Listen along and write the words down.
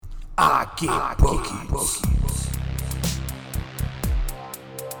I get buckets.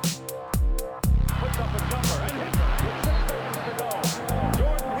 Puts up a jumper and hits it with 6 seconds to go.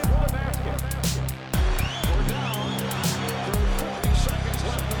 Jordan hits the basket. We're down. There's 50 seconds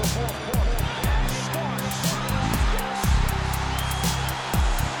left in the fourth quarter. Starks. Yes.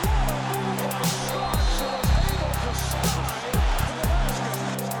 What a move by Starks, who was able to slide to the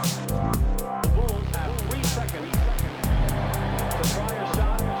basket. The Bulls have 3 seconds to try a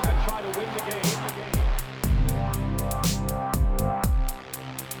shot and try to win the game.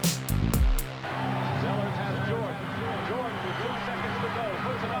 Sellers has Jordan. Jordan with 2 seconds to go.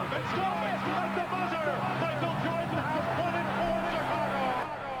 Puts it up and scores at the buzzer. Michael Jordan has won it for Chicago.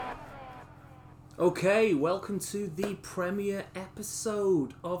 Okay, welcome to the premiere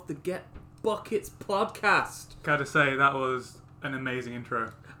episode of the Get Buckets podcast. Gotta say, that was an amazing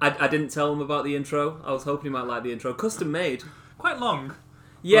intro. I didn't tell him about the intro. I was hoping he might like the intro. Custom made. Quite long.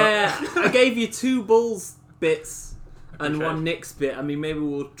 Yeah, I gave you 2 Bulls bits and Appreciate 1 it. Knicks bit. I mean, maybe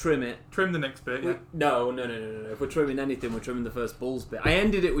we'll trim it. Trim the next bit, yeah. No. If we're trimming anything, we're trimming the first Bulls bit. I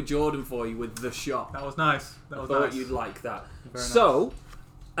ended it with Jordan for you with the shot. That was nice. I That was thought nice. you'd like that. Very So,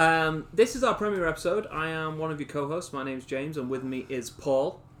 this is our premiere episode. I am one of your co-hosts. My name's James, and with me is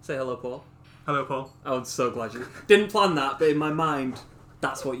Paul. Say hello, Paul. Hello, Paul. I'm so glad you didn't plan that, but in my mind,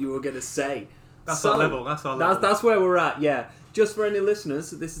 that's what you were going to say. That's our level. That's our level. That's where we're at, yeah. Just for any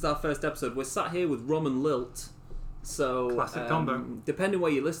listeners, this is our first episode. We're sat here with Rum and Lilt. So, Classic combo. depending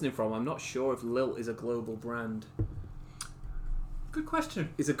where you're listening from, I'm not sure if Lilt is a global brand. Good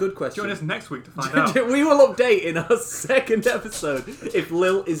question. It's a good question. Join us next week to find out. We will update in our second episode if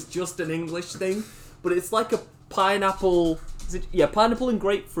Lilt is just an English thing, but it's like a pineapple, pineapple and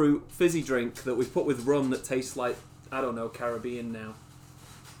grapefruit fizzy drink that we've put with rum that tastes like, I don't know, Caribbean now.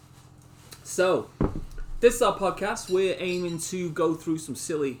 So, this is our podcast. We're aiming to go through some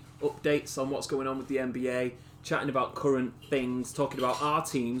silly updates on what's going on with the NBA, chatting about current things, talking about our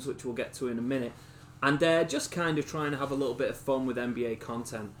teams, which we'll get to in a minute, and just kind of trying to have a little bit of fun with NBA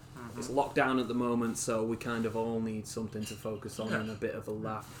content. It's lockdown at the moment, so we kind of all need something to focus on and a bit of a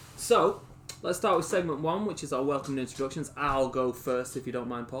laugh. So, let's start with segment 1, which is our welcome and introductions. I'll go first if you don't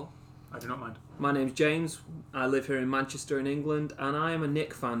mind, Paul. I do not mind. My name's James. I live here in Manchester in England, and I am a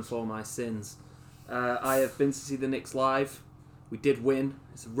Knicks fan for my sins. I have been to see the Knicks live. We did win.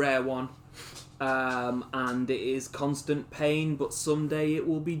 It's a rare one. And it is constant pain, but someday it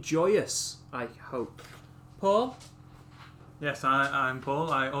will be joyous, I hope. Paul? Yes, I'm Paul.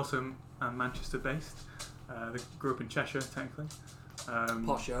 I also am Manchester based. Grew up in Cheshire, technically.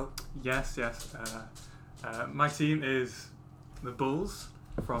 Posho. Yes. My team is the Bulls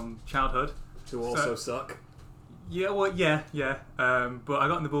from childhood. Who also suck. Yeah. But I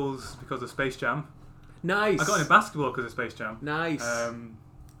got in the Bulls because of Space Jam. Nice. I got into basketball because of Space Jam. Nice.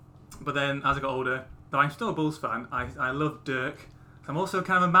 But then as I got older, though I'm still a Bulls fan, I love Dirk. I'm also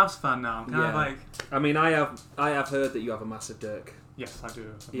kind of a Mavs fan now. I'm kind of like... I mean, I have heard that you have a massive Dirk. Yes, I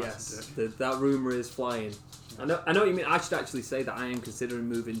do. Yes, that rumour is flying. I know what you mean. I should actually say that I am considering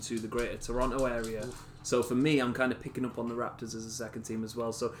moving to the Greater Toronto area. So for me, I'm kind of picking up on the Raptors as a second team as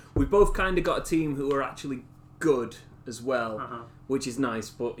well. So we've both kind of got a team who are actually good as well, which is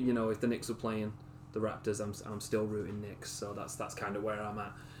nice. But you know, if the Knicks were playing the Raptors, I'm still rooting Knicks. So that's kind of where I'm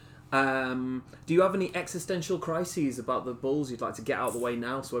at. Do you have any existential crises about the Bulls you'd like to get out of the way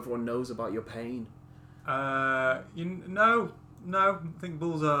now, so everyone knows about your pain? No. I think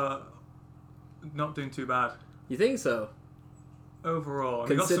Bulls are not doing too bad You think so? overall.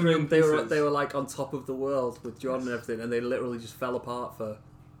 Considering they were like on top of the world with Jordan and everything, and they literally just fell apart for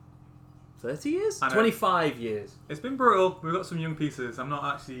 30 years, I know. 25 years. It's been brutal. We've got some young pieces. I'm not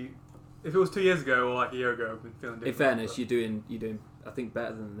actually. If it was 2 years ago or like a year ago, I've been feeling different. In fairness, you're doing I think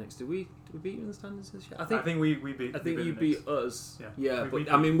better than the Knicks. Did we beat you in the standings this year? I think we beat. I think we you the Knicks. beat us. Yeah. Yeah, We but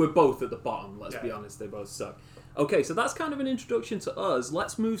beat I mean we're both at the bottom. Let's be Yeah. honest, they both suck. Okay, so that's kind of an introduction to us.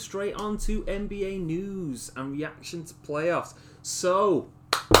 Let's move straight on to NBA news and reaction to playoffs. So,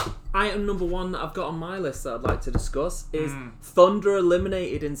 item number 1 that I've got on my list that I'd like to discuss is Thunder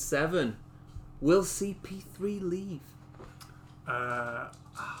eliminated in 7. Will CP3 leave? I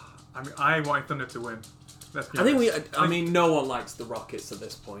mean, I wanted Thunder to win. Let's be I think honest. I mean, no one likes the Rockets at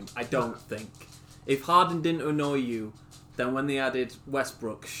this point. I don't think. If Harden didn't annoy you, then when they added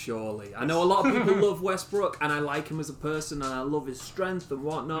Westbrook, surely. I know a lot of people love Westbrook, and I like him as a person, and I love his strength and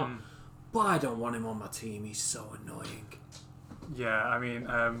whatnot, but I don't want him on my team. He's so annoying. Yeah, I mean,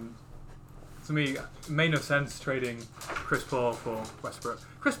 to me, it made no sense trading Chris Paul for Westbrook.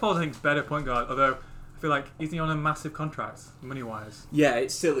 Chris Paul's, I think, better point guard, although I feel like isn't he on a massive contract, money-wise? Yeah,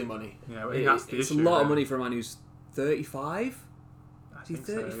 it's silly money. Yeah, well, that's the It's issue. a lot of yeah. money for a man who's 35. Is he think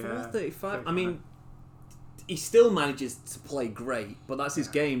so, 34, yeah. 35? I mean, he still manages to play great, but that's his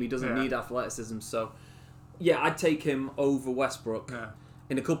game. He doesn't Yeah. need athleticism. So, yeah, I'd take him over Westbrook. Yeah.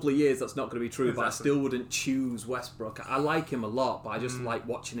 In a couple of years, that's not going to be true, but I Exactly. still wouldn't choose Westbrook. I like him a lot, but I just like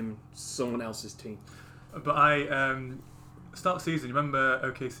watching him someone else's team. But start of the season, you remember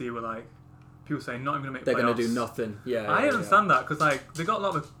OKC were like, people saying not even going to make They're playoffs. going to do nothing. Yeah, I yeah, understand that because like they got a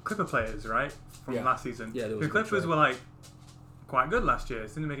lot of Clipper players, right, from Yeah. last season. Yeah, there was the a good Clippers trade. were like quite good last year. It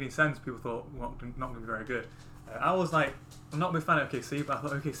didn't make any sense. People thought not going to be very good. I was like, I'm not a big fan of OKC, but I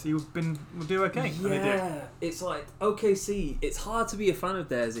thought OKC would do okay, and they did. Yeah, it's like OKC. It's hard to be a fan of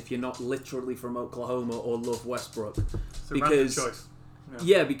theirs if you're not literally from Oklahoma or love Westbrook, It's a because random choice.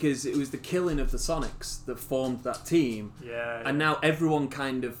 yeah, because it was the killing of the Sonics that formed that team, Yeah. and now everyone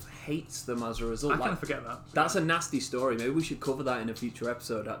kind of hates them as a result. I kind Like, of forget that. that's a nasty story. Maybe we should cover that in a future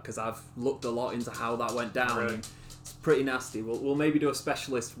episode because I've looked a lot into how that went down. Really? And it's pretty nasty. We'll maybe do a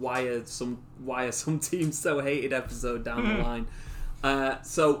specialist why are some teams so hated episode down the line.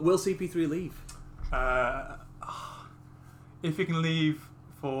 So will CP3 leave? If he can leave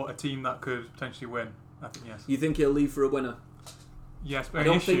for a team that could potentially win, I think yes. You think he'll leave for a winner? Yes, but I an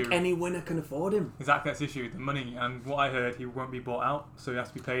don't issue. think any winner can afford him. Exactly, that's the issue. The money, and what I heard, he won't be bought out, so he has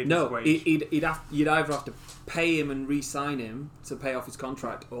to be paid his No, wage. you'd either have to pay him and re-sign him to pay off his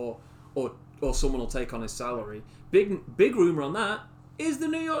contract, or someone will take on his salary. Big rumor on that is the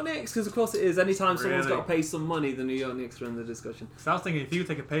New York Knicks, because of course it is. Anytime someone's Really? got to pay some money, the New York Knicks are in the discussion. So I was thinking, if you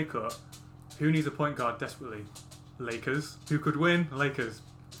take a pay cut, who needs a point guard desperately? Lakers. Who could win? Lakers.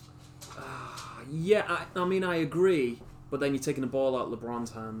 Yeah, I mean I agree, but then you're taking the ball out of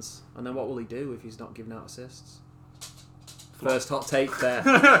LeBron's hands, and then what will he do if he's not giving out assists? First hot take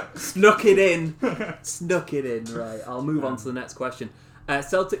there. Snuck it in. Right, I'll move on to the next question.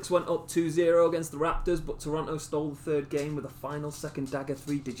 Celtics went up 2-0 against the Raptors, but Toronto stole the third game with a final second dagger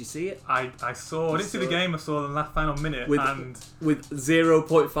 3. Did you see it? I didn't see the game, I saw the last final minute, With and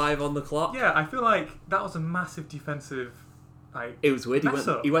 0.5 on the clock? yeah, I feel like that was a massive defensive, like, It was weird. mess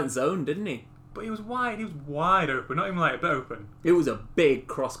up. He went zone, didn't he? But he was wide open, not even like a bit open. It was a big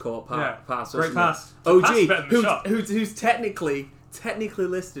cross-court Yeah, pass. great wasn't pass. It? The OG, pass is better than the shot. who's technically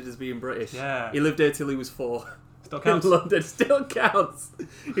listed as being British. Yeah. He lived here till he was 4. Still counts. In London, still counts.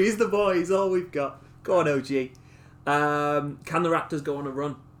 He's the boy. He's all we've got. Go on, OG. Can the Raptors go on a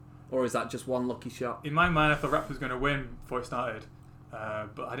run, or is that just one lucky shot? In my mind, I thought Raptors were going to win before it started,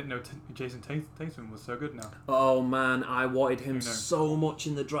 but I didn't know Jason Tatum was so good now. Oh man, I wanted him Who knows? so much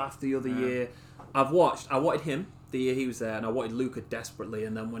in the draft the other Yeah. year. I wanted him the year he was there, and I wanted Luka desperately.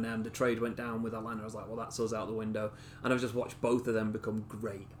 And then when the trade went down with Atlanta, I was like, well, that's us out the window. And I've just watched both of them become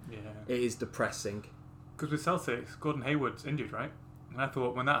great. Yeah. It is depressing. Because with Celtics, Gordon Hayward's injured, right? And I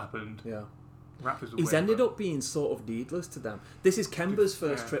thought when that happened, Yeah. Raptors would He's win. ended but- up being sort of needless to them. This is Kemba's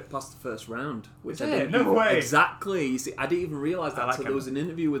first Yeah. trip past the first round, which Is I it? didn't No know. way. Exactly. You see, I didn't even realise I that like until there was Kemba. an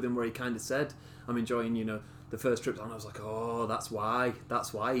interview with him where he kind of said, "I'm enjoying, the first trip." And I was like, "Oh, that's why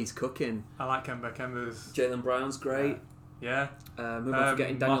he's cooking." I like Kemba. Kemba's... Jalen Brown's great. Yeah. Who am I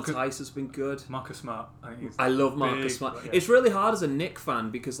forgetting? Daniel Marcus- Tice has been good. Marcus Smart. I think he's I love Marcus big, Smart. but yeah. It's really hard as a Knick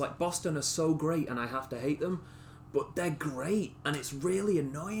fan because like Boston are so great and I have to hate them, but they're great and it's really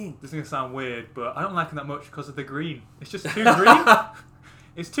annoying. This is going to sound weird, but I don't like him that much because of the green. It's just too green.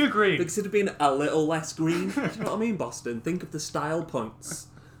 It's too green. They could have been a little less green. Do you know what I mean, Boston? Think of the style points.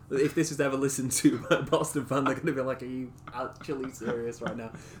 If this is ever listened to by a Boston fan, they're going to be like, are you actually serious right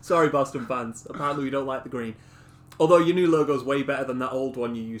now? Sorry, Boston fans. Apparently we don't like the green. Although your new logo's way better than that old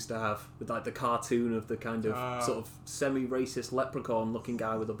one you used to have, with like the cartoon of the kind of sort of semi-racist leprechaun looking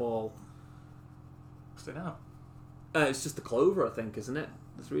guy with a ball. What's it now? It's just the clover, I think, isn't it?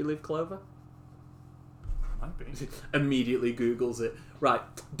 The 3-leaf clover? Might be. Immediately Googles it. Right.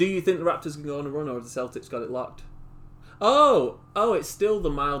 Do you think the Raptors can go on a run, or have the Celtics got it locked? Oh, it's still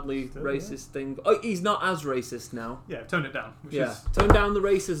the mildly Still, racist thing. Oh, he's not as racist now. Yeah, tone it down. Which Yeah, is tone down the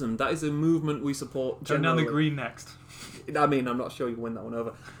racism. That is a movement we support. tone down the generally. green next. I mean, I'm not sure you can win that one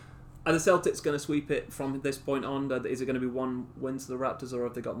over. Are the Celtics going to sweep it from this point on? Is it going to be one win to the Raptors, or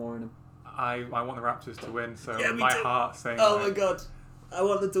have they got more in them? I want the Raptors to win, so Yeah, me my too. heart's saying Oh that. my god, I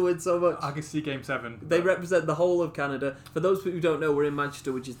want them to win so much. I can see Game 7. They but represent the whole of Canada. For those who don't know, we're in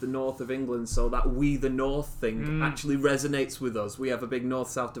Manchester, which is the north of England, so that we the north thing actually resonates with us. We have a big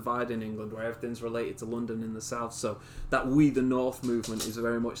north-south divide in England where everything's related to London in the south, so that we the north movement is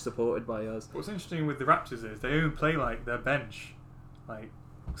very much supported by us. What's interesting with the Raptors is they even play like their bench. Like,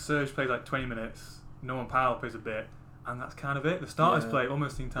 Serge plays like 20 minutes, Norman Powell plays a bit, and that's kind of it. The starters Yeah. play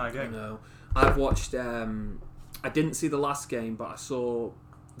almost the entire I game. know. I've watched, I didn't see the last game, but I saw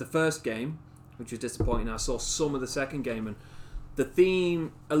the first game, which was disappointing. I saw some of the second game, and the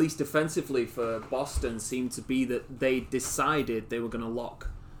theme, at least defensively for Boston, seemed to be that they decided they were going to lock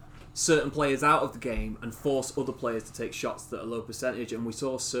certain players out of the game and force other players to take shots that are low percentage, and we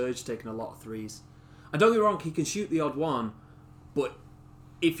saw Serge taking a lot of threes. And don't get me wrong, he can shoot the odd one, but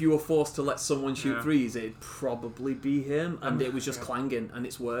if you were forced to let someone shoot threes, it'd probably be him, and it was just clanging, and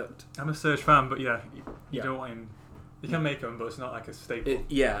it's worked. I'm a Serge fan, but you don't want him. You can make him, but it's not like a staple.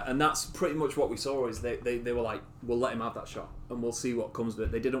 And that's pretty much what we saw. Is they were like, we'll let him have that shot, and we'll see what comes of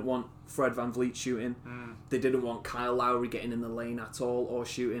it. They didn't want Fred VanVleet shooting. They didn't want Kyle Lowry getting in the lane at all or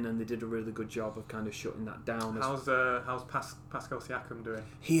shooting, and they did a really good job of kind of shutting that down. How's Pascal Siakam doing?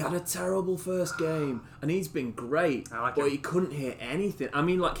 He had a terrible first game, and he's been great, but he couldn't hit anything. I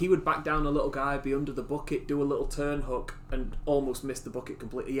mean, like, he would back down a little guy, be under the bucket, do a little turn hook, and almost miss the bucket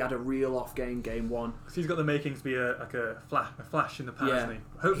completely. He had a real off game one. So he's got the makings to be a flash in the pan, hasn't he?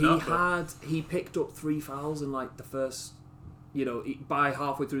 Hope he not, he picked up 3 fouls in like the first, by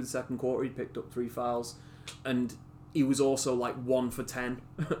halfway through the second quarter, he picked up 3 fouls, and he was also like 1 for 10.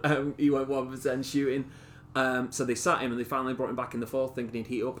 He went 1 for 10 shooting. So they sat him, and they finally brought him back in the fourth, thinking he'd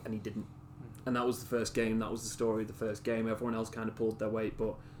heat up, and he didn't. And that was the first game. That was the story of the first game. Everyone else kind of pulled their weight,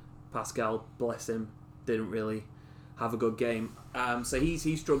 but Pascal, bless him, didn't really have a good game. So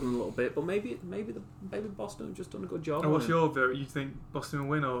he's struggling a little bit, but maybe Boston have just done a good job. What's your vote? You think Boston will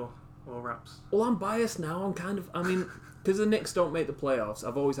win or Raps? Well, I'm biased now. Because the Knicks don't make the playoffs,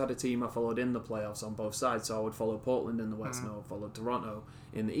 I've always had a team I followed in the playoffs on both sides. So I would follow Portland in the West, and I would follow Toronto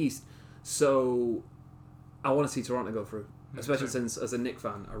in the East. So I want to see Toronto go through, especially since, as a Knicks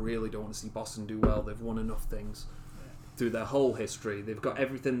fan, I really don't want to see Boston do well. They've won enough things through their whole history. They've got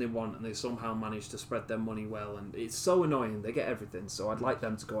everything they want, and they somehow managed to spread their money well, and it's so annoying. They get everything, so I'd like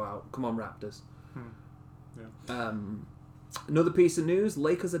them to go out. Come on, Raptors. Another piece of news,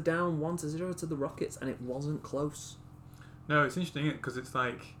 Lakers are down 1-0 to the Rockets, and it wasn't close. No, it's interesting, isn't it? Because it's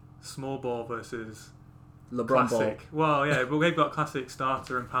like small ball versus LeBron classic. Well, yeah, but they've got classic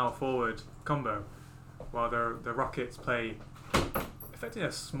starter and power forward combo, while the Rockets play effectively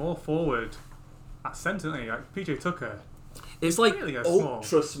a small forward at centre, don't they? Like PJ Tucker. It's like really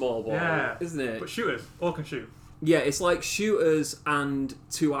ultra small ball, isn't it? But shooters, all can shoot. Yeah, it's like shooters and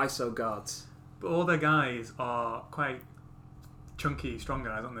 2 ISO guards. But all their guys are quite chunky, strong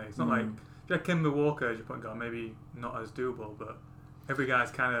guys, aren't they? It's not like if you had Kemba Walker as your point guard, maybe not as doable, but every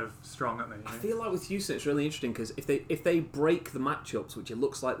guy's kind of strong, aren't they? I feel like with Houston it's really interesting because if they break the matchups, which it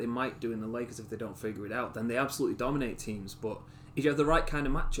looks like they might do in the Lakers if they don't figure it out, then they absolutely dominate teams. But if you have the right kind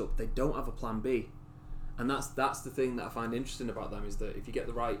of matchup, they don't have a plan B. And that's the thing that I find interesting about them, is that if you get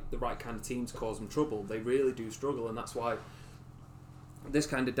the right kind of team to cause them trouble, they really do struggle, and that's why this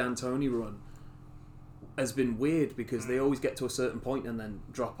kind of D'Antoni run has been weird, because they always get to a certain point and then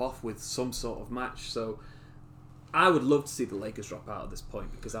drop off with some sort of match. So I would love to see the Lakers drop out at this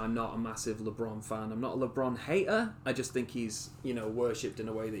point, because I'm not a massive LeBron fan. I'm not a LeBron hater. I just think he's worshipped in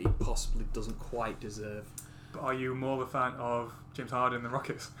a way that he possibly doesn't quite deserve. But are you more of a fan of James Harden and the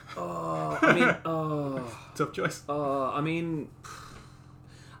Rockets? Tough choice. I'd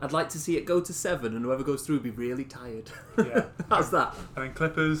like to see it go to 7, and whoever goes through would be really tired. Yeah. How's that? I think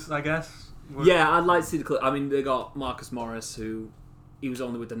Clippers, I guess. Yeah, I'd like to see the Clippers. I mean, they got Marcus Morris, who he was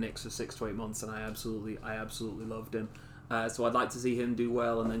only with the Knicks for 6 to 8 months, and I absolutely loved him. So I'd like to see him do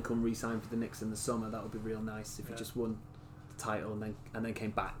well and then come re-sign for the Knicks in the summer. That would be real nice if he just won the title and then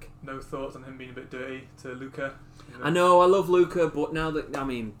came back. No thoughts on him being a bit dirty to Luka? I know, I love Luka, but now that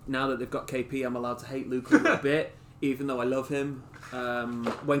they've got KP, I'm allowed to hate Luka a little bit, even though I love him.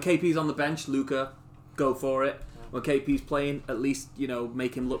 When KP's on the bench, Luka, go for it. When KP's playing, at least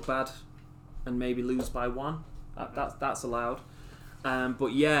make him look bad and maybe lose by 1. That's allowed.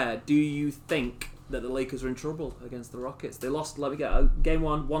 But yeah, do you think that the Lakers are in trouble against the Rockets? They lost, game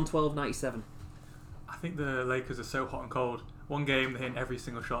 1, 112-97. I think the Lakers are so hot and cold. One game, they're hitting every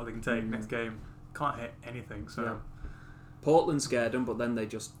single shot they can take. Next game, can't hit anything. So Portland scared them, but then they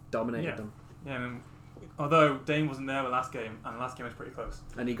just dominated them. Yeah, and although Dame wasn't there the last game, and the last game was pretty close.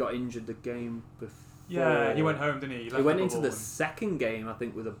 And he got injured the game before. Yeah, he went home, didn't he? He went into the second game, I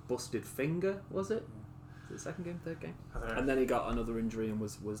think, with a busted finger, was it? Was it the second game, third game? And then he got another injury and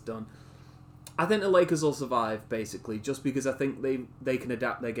was done. I think the Lakers will survive, basically, just because I think they can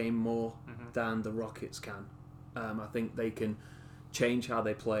adapt their game more than the Rockets can. I think they can change how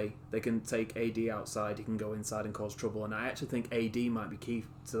they play. They can take AD outside, he can go inside and cause trouble, and I actually think AD might be key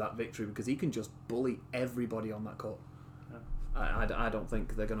to that victory, because he can just bully everybody on that court. I don't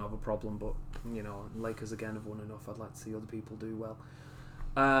think they're going to have a problem, but Lakers again have won enough. I'd like to see other people do well.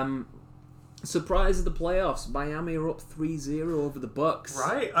 Surprise of the playoffs, Miami are up 3-0 over the Bucks.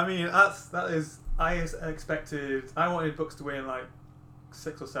 Right? I mean, that is I wanted Bucks to win like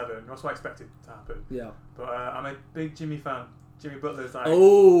 6 or 7. That's what I expected to happen. Yeah. But I'm a big Jimmy fan. Jimmy Butler's like.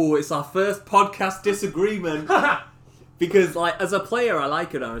 Oh, it's our first podcast disagreement. Because, like, as a player, I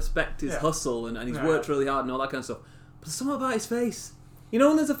like it. I respect his hustle and he's worked really hard and all that kind of stuff. But there's something about his face. You know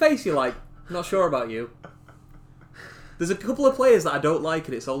when there's a face you're like, not sure about you? There's a couple of players that I don't like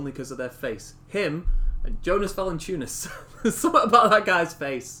and it's only because of their face. Him and Jonas Valanciunas. There's something about that guy's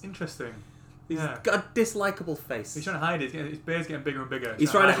face. Interesting. He's got a dislikable face. He's trying to hide it. His beard's getting bigger and bigger.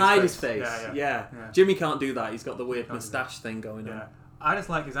 He's trying to hide his face. Yeah. Jimmy can't do that. He's got the weird moustache thing going on. I just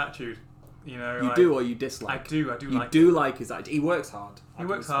like his attitude. You know, you like, do or you dislike? I do like you do like his attitude. He works hard. He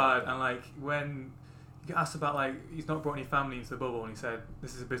works hard, and like when you get asked about like he's not brought any family into the bubble, and he said,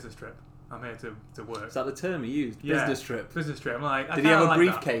 "This is a business trip. I'm here to work." Is that the term he used? Yeah. Business trip. Business trip. I'm like, Did he have a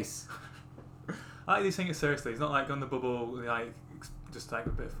briefcase? I like these things seriously. He's not like on the bubble, like just like a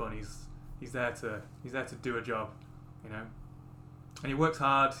bit of fun. He's there to do a job, you know. And he works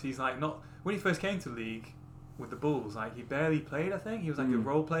hard. He's like not when he first came to the league with the Bulls, like he barely played. I think he was like a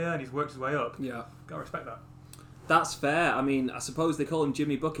role player, and he's worked his way up. Yeah, gotta respect that. That's fair. I mean, I suppose they call him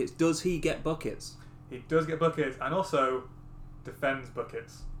Jimmy Buckets. Does he get buckets? He does get buckets, and also defends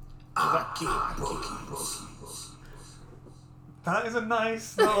buckets. That is a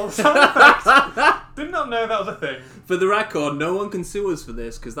nice little sound effect. Did not know that was a thing. For the record, no one can sue us for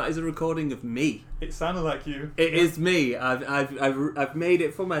this because that is a recording of me. It sounded like you. It is me. I've made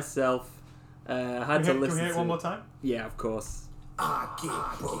it for myself. I had to listen. Can we hear it one more time? Yeah, of course. You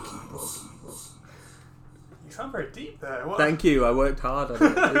sound very deep there. What? Thank you. I worked hard on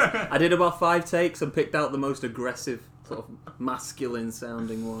it. I did about 5 takes and picked out the most aggressive, sort of masculine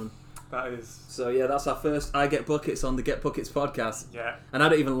sounding one. That is. So yeah, that's our first I Get Buckets on the Get Buckets podcast. Yeah. And I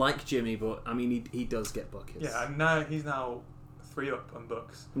don't even like Jimmy, but I mean he does get buckets. Yeah, and now he's now 3 up on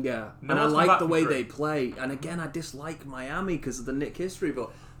Bucks. Yeah. No and I one's like come the back way from they play. And again, I dislike Miami because of the Knick history,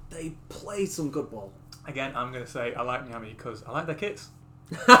 but they play some good ball. Again, I'm going to say I like Miami because I like their kits.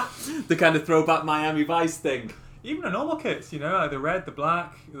 The kind of throwback Miami Vice thing. Even the normal kits, you know, like the red, the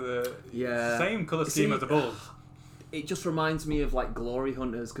black, the same colour scheme as the Bulls. It just reminds me of like Glory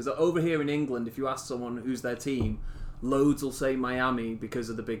Hunters because over here in England, if you ask someone who's their team, loads will say Miami because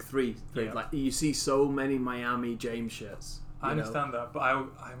of the big 3. Yeah. Like you see so many Miami James shirts. I understand that, but I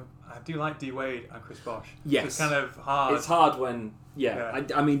do like D Wade and Chris Bosh. Yes, it's kind of hard. It's hard when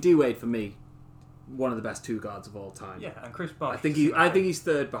I mean D Wade for me, one of the best 2 guards of all time. Yeah, and Chris Bosh. I think he's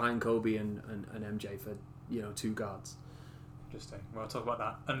third behind Kobe and MJ for 2 guards. Interesting. We'll talk about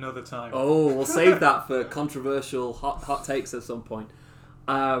that another time. Oh, we'll save that for controversial hot takes at some point.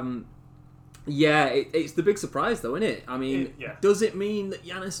 Yeah, it's the big surprise though, isn't it? I mean, does it mean that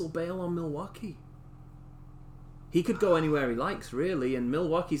Giannis will bail on Milwaukee? He could go anywhere he likes, really, and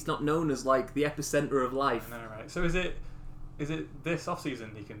Milwaukee's not known as like the epicenter of life. No, right. So is it this off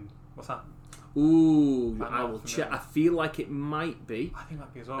season he can? What's that? Ooh, I will check. I feel like it might be. I think it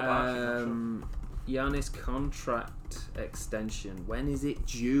might be as well. But I'm actually not sure. Giannis contract extension. When is it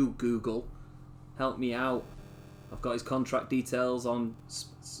due? Google, help me out. I've got his contract details on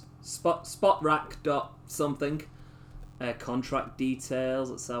spotrack.something. Contract details.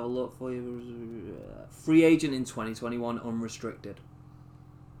 Let's have a look for you. Free agent in 2021, unrestricted.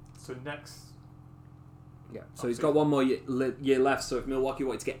 So next. Yeah. So he's got one more year left. So if Milwaukee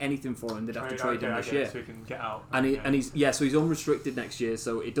wanted to get anything for him, they'd have to trade him this year. So he can get out. And he's so he's unrestricted next year.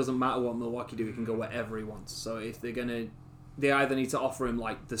 So it doesn't matter what Milwaukee do; he can go wherever he wants. So if they're gonna, they either need to offer him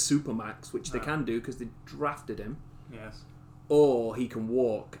like the supermax, which they can do because they drafted him. Yes. Or he can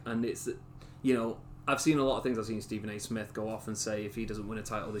walk, and it's I've seen a lot of things. I've seen Stephen A. Smith go off and say if he doesn't win a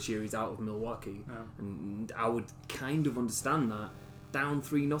title this year, he's out of Milwaukee, and I would kind of understand that. Down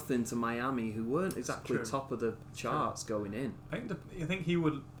 3-0 to Miami, who weren't exactly top of the charts going in. I think he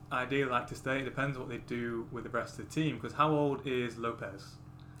would ideally like to stay. It depends what they do with the rest of the team. Because how old is Lopez?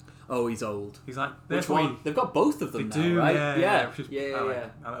 Oh, he's old. He's like which one? They've got both of them now, do, right? Yeah.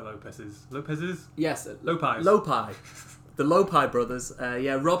 I like Lopez's. Yes, Lopi. The Lopi brothers.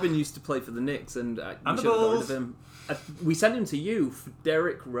 Robin used to play for the Knicks, and we should have got rid of him. We sent him to you for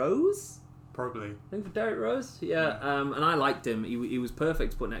Derrick Rose. Probably. I think for Derrick Rose, yeah. And I liked him. He was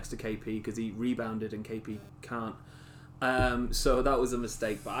perfect to put next to KP because he rebounded and KP can't. So that was a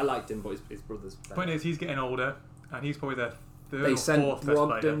mistake, but I liked him. But his brother's better. Point is, he's getting older, and he's probably their third they or sent fourth best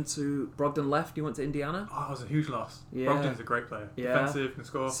player. Brogdon left. He went to Indiana. Oh, it was a huge loss. Yeah. Brogdon's a great player. Yeah. Defensive, can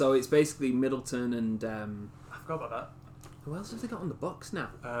score. So it's basically Middleton and. I forgot about that. Who else have they got on the Bucks now?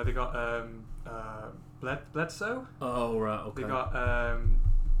 They got Bledsoe. Oh right, okay. They got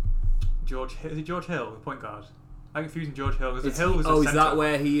George. Is it George Hill, the point guard? I'm confusing George Hill. Because Is Hill was is a that centre.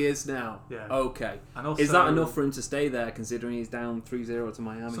 where he is now? Yeah. Okay. And also, Is that enough for him to stay there, considering he's down 3-0 to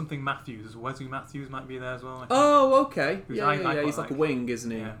Miami? something Matthews? Wesley Matthews might be there as well. I think. Oh, okay. Who's Yeah, I yeah, quite he's like a like. wing,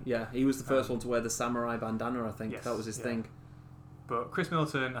 isn't he? Yeah. Yeah, he was the first one to wear the samurai bandana, I think. Yes, That was his yeah. thing. But Chris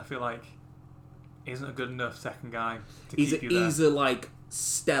Middleton, I feel like, isn't a good enough second guy to He's keep you there. a like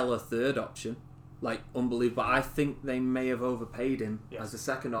stellar third option, like unbelievable. I think they may have overpaid him Yes. as a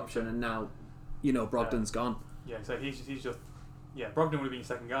second option, and now, Brogdon's gone. Yeah, so he's just Brogdon would have been your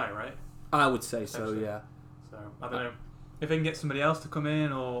second guy, right? I would say so. Potentially. Yeah. So I don't know if they can get somebody else to come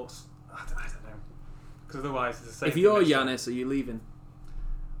in, or I don't know, because otherwise it's the same. If you're Giannis, are you leaving?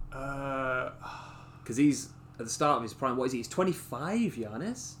 Because he's at the start of his prime. What is he? He's 25.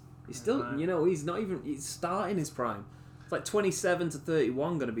 Giannis. He's still, Right. he's not even. He's starting his prime. It's like 27 to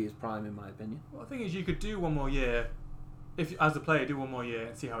 31 going to be his prime, in my opinion. Well, the thing is, you could do one more year. If as a player, do one more year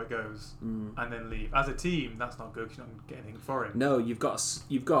and see how it goes, and then leave. As a team, that's not good because you're not getting anything for him. No, you've got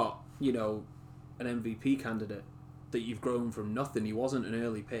an MVP candidate that you've grown from nothing. He wasn't an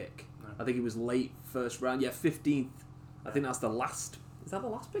early pick. No. I think he was late first round. Yeah, 15th. I think that's the last. Is that the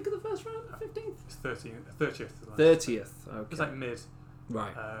last pick of the first round? 15th. It's 30th. 30th. Okay. It's like mid.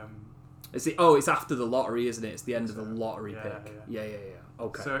 Right. Um, It's after the lottery, isn't it? It's the end of the lottery yeah, pick. Yeah.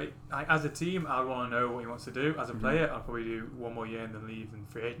 Okay. So as a team, I want to know what he wants to do. As a player, I'll probably do one more year and then leave in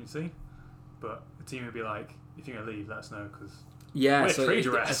free agency. But the team would be like, if you're gonna leave, let us know because yeah, we're so trade I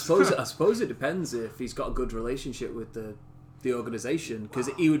arrest. suppose it depends if he's got a good relationship with the organisation, because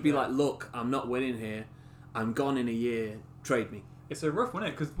he would be like, look, I'm not winning here. I'm gone in a year. Trade me. It's a rough one,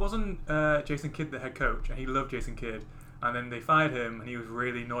 because wasn't Jason Kidd the head coach, and he loved Jason Kidd, and then they fired him, and he was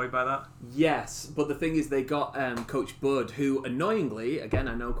really annoyed by that. Yes, but the thing is, they got Coach Bud, who annoyingly, again,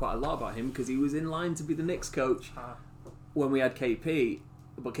 I know quite a lot about him because he was in line to be the Knicks coach when we had KP,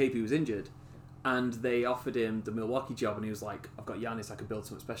 but KP was injured, and they offered him the Milwaukee job, and he was like, "I've got Giannis, I could build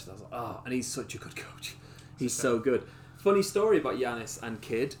something special." I was like, "Oh," and he's such a good coach. He's so good. Funny story about Giannis and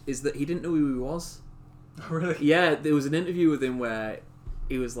Kidd is that he didn't know who he was. Really? Yeah, there was an interview with him where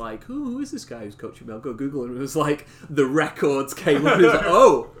he was like, who is this guy who's coaching me? I'll go Google him. It was like, the records came up and he was like,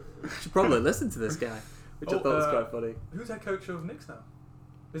 oh, I should probably listen to this guy. Which I thought was quite funny. Who's head coach of Knicks now?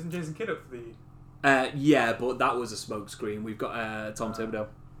 Isn't Jason Kidd up for the... Yeah, but that was a smokescreen. We've got Tom Thibodeau,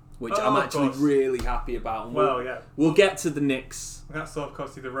 which Oh, I'm of actually course. really happy about. And Well, yeah. We'll get to the Knicks. That's sort of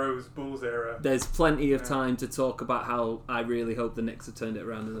obviously the Rose Bulls era. There's plenty of time to talk about how I really hope the Knicks have turned it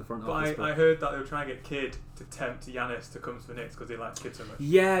around in the front office. But I heard that they were trying to get Kidd to tempt Giannis to come to the Knicks because they liked Kidd so much.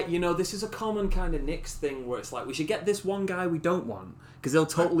 Yeah, this is a common kind of Knicks thing where it's like, we should get this one guy we don't want because they'll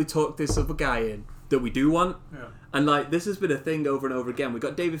totally talk this other guy in that we do want. Yeah. And this has been a thing over and over again. We've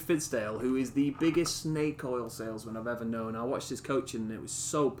got David Fizdale, who is the biggest snake oil salesman I've ever known. I watched his coaching and it was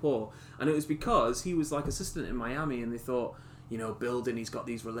so poor. And it was because he was assistant in Miami and they thought, building, he's got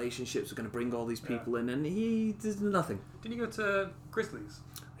these relationships, we're going to bring all these people in, and he did nothing. Didn't you go to Grizzlies?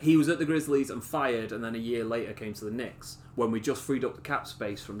 He was at the Grizzlies and fired, and then a year later came to the Knicks when we just freed up the cap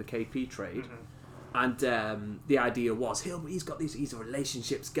space from the KP trade. And the idea was, he's a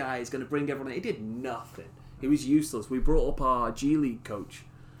relationships guy, he's going to bring everyone in. He did nothing. He was useless. We brought up our G League coach,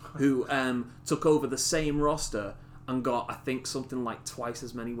 who took over the same roster and got, I think, something like twice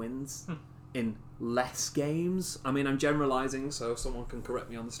as many wins in less games. I mean, I'm generalising, so someone can correct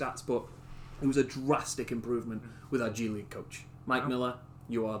me on the stats, but it was a drastic improvement with our G League coach. Mike Miller,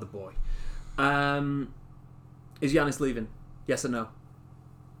 you are the boy. Is Giannis leaving? Yes or no?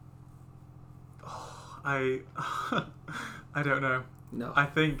 I don't know. No. I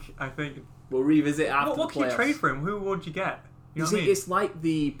think. We'll revisit after What the can you playoffs. trade for him? Who would you get? You You know see, what I mean? it's like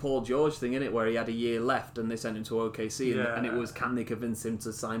the Paul George thing, innit, where he had a year left and they sent him to OKC, Yeah. and it was, can they convince him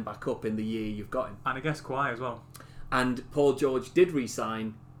to sign back up in the year you've got him? And I guess Kawhi as well. And Paul George did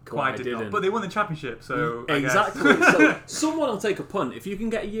re-sign, Kawhi didn't. not. But they won the championship, so I guess. Exactly. So someone will take a punt. If you can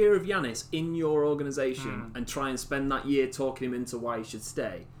get a year of Giannis in your organisation and try and spend that year talking him into why he should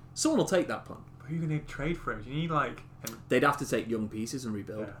stay, someone will take that punt. Who are you going to trade for him? Do you need They'd have to take young pieces and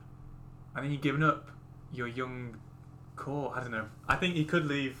rebuild. Yeah. And then you're giving up your young core. I don't know. I think he could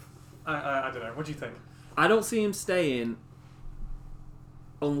leave. I don't know. What do you think? I don't see him staying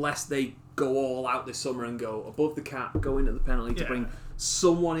unless they go all out this summer and go above the cap, go into the penalty to Yeah. bring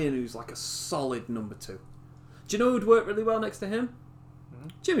someone in who's like a solid number two. Do you know who'd work really well next to him?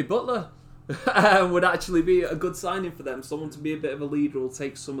 Jimmy Butler. Would actually be a good signing for them. Someone to be a bit of a leader, will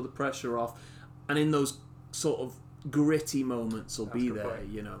take some of the pressure off, and in those sort of gritty moments will That's a be good there,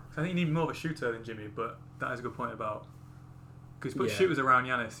 point. I think you need more of a shooter than Jimmy, but that is a good point about... Because put Yeah. shooters around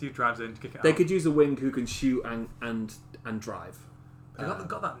Giannis, he drives in to kick it They out. could use a wing who can shoot and drive. They've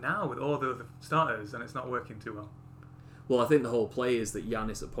got that now with all the other starters, and it's not working too well. Well, I think the whole play is that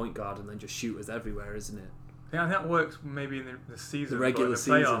Giannis at point guard and then just shooters everywhere, isn't it? Yeah, I think that works maybe in the season, The regular but in the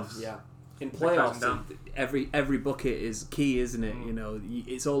season, playoffs. yeah. In That closes playoffs, them every bucket is key, isn't it? You know,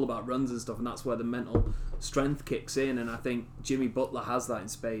 it's all about runs and stuff, and that's where the mental strength kicks in. And I think Jimmy Butler has that in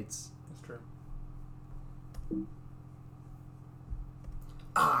spades. That's true.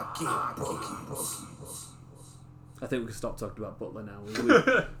 I think we can stop talking about Butler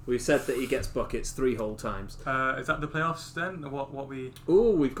now. We've said that he gets buckets 3 whole times. Is that the playoffs then? What we?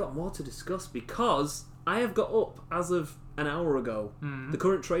 Oh, we've got more to discuss because I have got up as of an hour ago the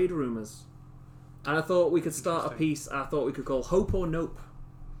current trade rumours, and I thought we could start a piece. I thought we could call Hope or Nope.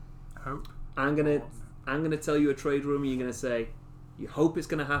 Hope. I'm gonna tell you a trade rumor. You're gonna say you hope it's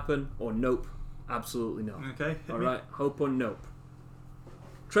gonna happen or nope, absolutely not. Okay. hit All me. right, hope or nope.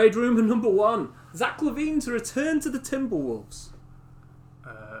 Trade rumor number 1: Zach LaVine to return to the Timberwolves.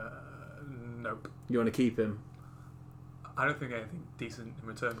 Nope. You want to keep him? I don't think anything decent in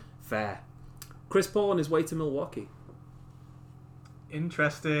return. Fair. Chris Paul on his way to Milwaukee.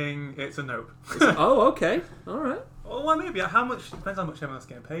 Interesting. It's a nope. Oh, okay, all right. Well, maybe. How much? Depends how much everyone's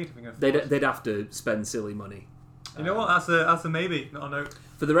getting paid. If you're They'd have to spend silly money. You know what? That's a maybe, not a nope.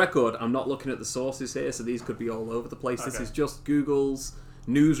 For the record, I'm not looking at the sources here, so these could be all over the place. This Okay. is just Google's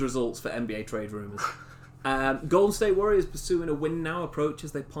news results for NBA trade rumors. Golden State Warriors pursuing a win now approach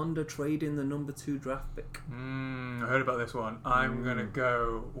as they ponder trading the number 2 draft pick. I heard about this one. I'm gonna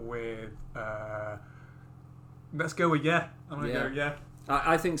go with. Let's go with yeah. I'm gonna Yeah. go yeah.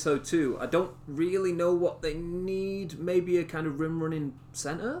 I think so too. I don't really know what they need. Maybe a kind of rim running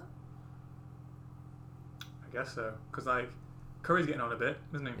center. I guess so. Because like Curry's getting on a bit,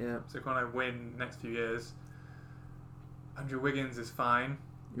 isn't he? Yeah. So can I win next few years? Andrew Wiggins is fine.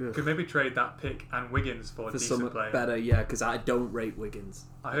 Ugh. Could maybe trade that pick and Wiggins for a For decent something player. better, yeah, because I don't rate Wiggins.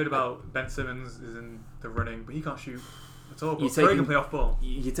 I heard about Ben Simmons is in the running, but he can't shoot at all. You're But Curry taking- can play off ball.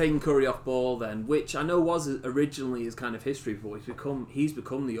 You're taking Curry off ball then, which I know was originally his kind of history, but he's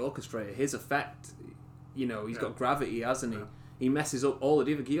become the orchestrator. His effect, he's got gravity, hasn't he? Yeah. He messes up all the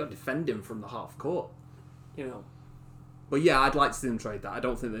different. You got to defend him from the half court, But yeah, I'd like to see them trade that. I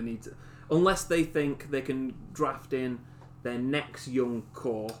don't think they need to, unless they think they can draft in their next young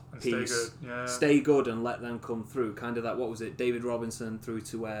core And piece, stay good. Yeah. stay good, and let them come through. Kind of that. What was it? David Robinson through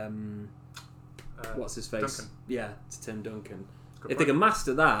to what's his face? Duncan. Yeah, to Tim Duncan. Good If they point. can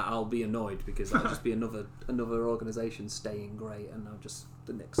master that, I'll be annoyed because that'll just be another organisation staying great, and I'll just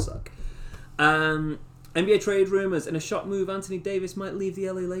the Knicks suck. NBA trade rumours: in a shock move, Anthony Davis might leave the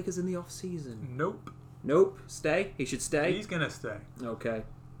LA Lakers in the off season. Nope. Nope, stay. He should stay. He's gonna stay. Okay.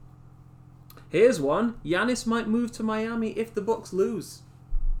 Here's one: Giannis might move to Miami if the Bucks lose.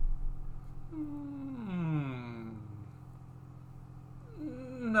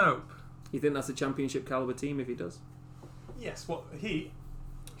 Nope. You think that's a championship caliber team if he does? Yes. What he?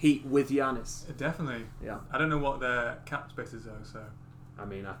 Heat with Giannis. Definitely. Yeah. I don't know what their cap space is though. So I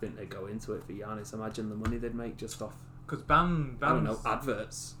mean, I think they go into it for Giannis. Imagine the money they'd make just off. because Bam, I don't know,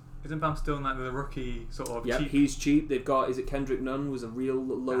 adverts. isn't Bam still in like the rookie sort of Yeah, cheap? he's cheap. They've got, is it Kendrick Nunn was a real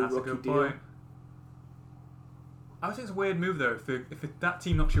low That's a rookie good deal. point. I think it's a weird move though. If that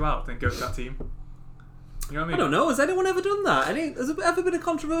team knocks you out, then go to that team. You know what I I mean? don't know. Has anyone ever done that? Has there ever been a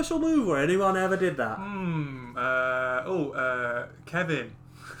controversial move where anyone ever did that? Kevin.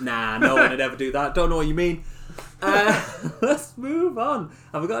 Nah, no one would ever do that. Don't know what you mean. Let's move on.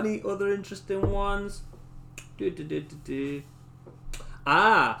 Have we got any other interesting ones? Golden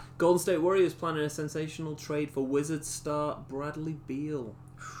State Warriors planning a sensational trade for Wizards star Bradley Beal.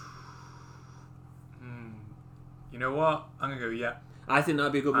 You know what? I'm gonna go yeah. I think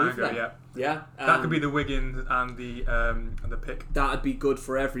that'd be a good I'm move for gonna go them. yeah. Yeah, That could be the Wiggins and the pick. That'd be good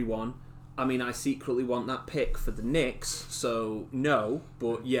for everyone. I mean, I secretly want that pick for the Knicks, so no.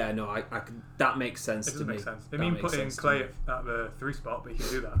 But yeah, no, I could, that makes sense It to does me. make sense. They That mean makes putting sense to Clay me. at the 3 spot, but he can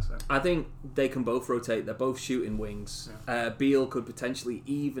do that. So I think they can both rotate. They're both shooting wings. Yeah. Beal could potentially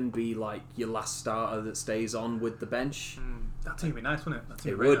even be like your last starter that stays on with the bench. that team would be nice, wouldn't it? That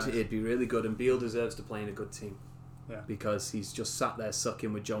team It would be would. nice. It'd be really good. And Beal deserves to play in a good team. Yeah. Because he's just sat there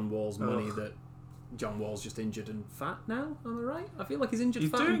sucking with John Wall's money Ugh. that John Wall's just injured and fat now. Am I right? I feel like he's injured,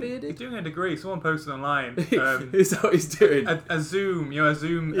 He's fat and doing bearded. a degree. Someone posted online. Is that what he's doing? a Zoom,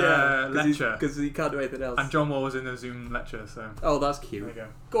 lecture. Because he can't do anything else. And John Wall was in the Zoom lecture, so Oh, that's there cute. you go.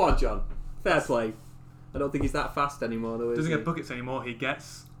 Go on, John. Fair play. I don't think he's that fast anymore, though. Doesn't is get he? buckets anymore. He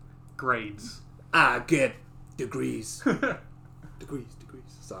gets grades. I get degrees. Degrees.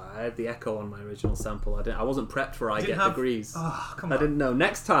 Sorry, I had the echo on my original sample. I wasn't prepped for I Didn't get have- degrees. Oh, come I on. didn't know.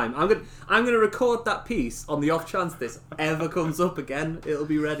 Next time, I'm gonna record that piece on the off chance this ever comes up again. It'll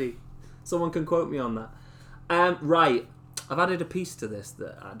be ready. Someone can quote me on that. Right. I've added a piece to this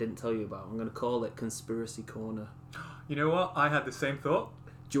that I didn't tell you about. I'm going to call it Conspiracy Corner. You know what? I had the same thought.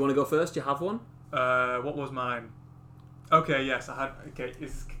 Do you want to go first? Do you have one? What was mine? Okay, yes, I had. Okay,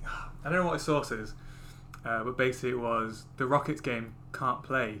 I don't know what the source is, but basically it was the Rockets game can't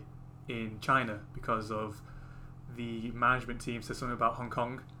play in China because of the management team said something about Hong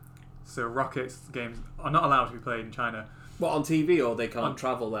Kong. So Rockets games are not allowed to be played in China. What, on TV, or they can't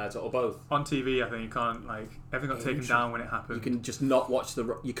travel there, or both? On TV, I think you can't, everything got taken down when it happened. You can just not watch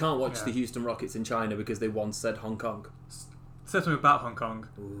you can't watch Yeah. the Houston Rockets in China because they once said Hong Kong. Said something about Hong Kong.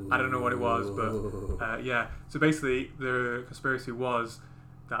 I don't know what it was, but yeah. So basically, the conspiracy was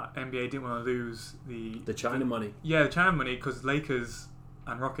that NBA didn't want to lose The China money. Yeah, the China money, because Lakers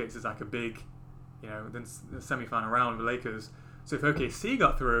and Rockets is like a big, then the semi-final round with Lakers. So if OKC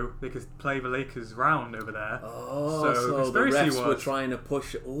got through, they could play the Lakers round over there. Oh, so the conspiracy refs were trying to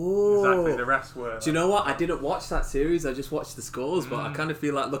push. Oh, Exactly, the refs were. Do you know what? I didn't watch that series. I just watched the scores, but I kind of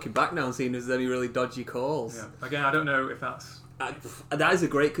feel like looking back now and seeing if there's any really dodgy calls. Yeah. Again, I don't know if that's. That is a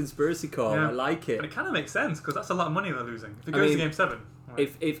great conspiracy call. Yeah. I like it. But it kind of makes sense because that's a lot of money they're losing. If it goes to Game 7.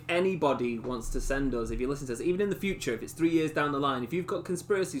 If anybody wants to send us, if you listen to us, even in the future, if it's 3 years down the line, if you've got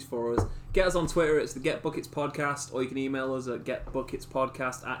conspiracies for us, get us on Twitter. It's the Get Buckets Podcast, or you can email us at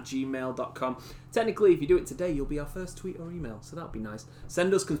getbucketspodcast@gmail.com. Technically, if you do it today, you'll be our first tweet or email, so that'd be nice.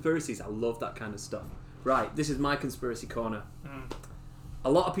 Send us conspiracies. I love that kind of stuff. Right, this is my conspiracy corner.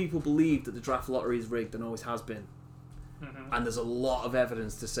 A lot of people believe that the draft lottery is rigged and always has been. And there's a lot of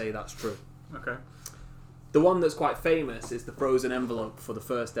evidence to say that's true. Okay. The one that's quite famous is the frozen envelope for the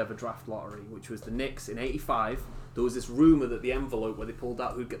first ever draft lottery, which was the Knicks in '85. There was this rumour that the envelope where they pulled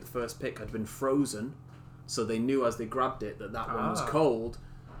out who'd get the first pick had been frozen, so they knew as they grabbed it that one was cold,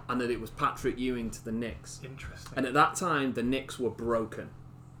 and that it was Patrick Ewing to the Knicks. Interesting. And at that time, the Knicks were broken.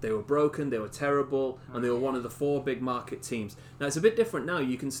 They were broken, they were terrible, and they were one of the 4 big market teams. Now, it's a bit different now.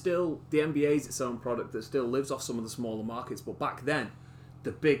 You can still... The NBA is its own product that still lives off some of the smaller markets, but back then,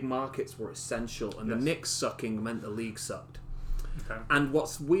 the big markets were essential, and the Knicks sucking meant the league sucked. Okay. And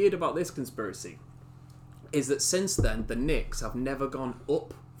what's weird about this conspiracy is that since then, the Knicks have never gone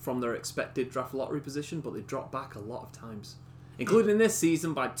up from their expected draft lottery position, but they've dropped back a lot of times, including this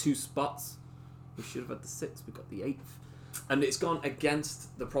season by 2 spots. We should have had the 6th, we got the 8th. And it's gone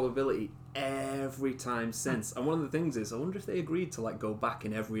against the probability every time since. And one of the things is, I wonder if they agreed to go back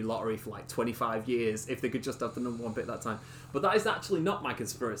in every lottery for 25 years if they could just have the number 1 pick that time. But that is actually not my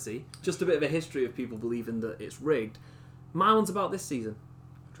conspiracy. Just a bit of a history of people believing that it's rigged. My one's about this season.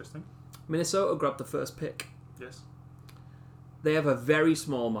 Interesting. Minnesota grabbed the first pick. Yes. They have a very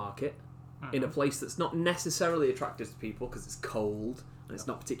small market in a place that's not necessarily attractive to people because it's cold and it's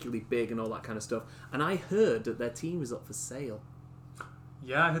not particularly big and all that kind of stuff. And I heard that their team is up for sale.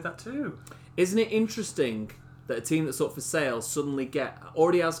 Yeah, I heard that too. Isn't it interesting that a team that's up for sale suddenly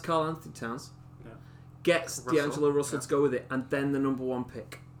already has Karl Anthony Towns, gets D'Angelo Russell to go with it, and then the number 1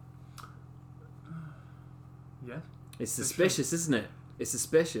 pick? Yeah. It's suspicious, isn't it? It's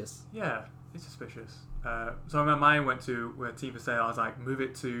suspicious. Yeah, it's suspicious. So I remember mine went to a team for sale. I was like, move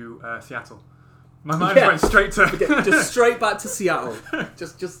it to Seattle. My mind went straight to just straight back to Seattle.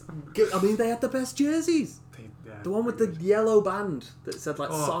 They had the best jerseys. The one with the yellow band that said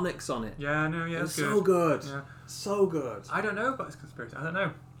Sonics on it. Yeah, no, yeah, it was good. so good. Yeah. So good. I don't know about this conspiracy. I don't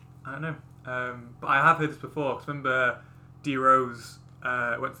know. But I have heard this before. Because remember, D Rose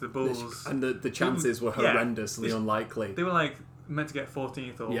went to the Bulls, and the chances were horrendously unlikely. They were meant to get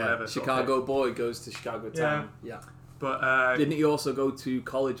 14th or whatever. Chicago boy goes to Chicago town. Yeah. But didn't he also go to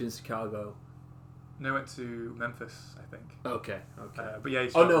college in Chicago? No, went to Memphis, I think. Okay. But yeah.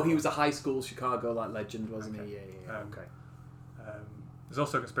 He was a high school Chicago legend, wasn't he? Yeah. Okay. There's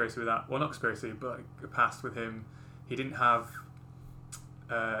also a conspiracy with that. Well, not conspiracy, but a past with him. He didn't have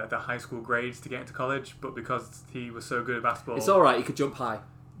the high school grades to get into college, but because he was so good at basketball, it's all right. He could jump high.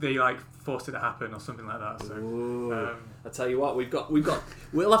 They forced it to happen or something like that. So I tell you what,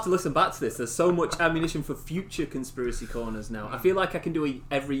 we'll have to listen back to this. There's so much ammunition for future conspiracy corners now. I feel like I can do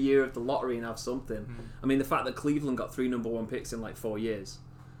every year of the lottery and have something. I mean, the fact that Cleveland got 3 number 1 picks in 4 years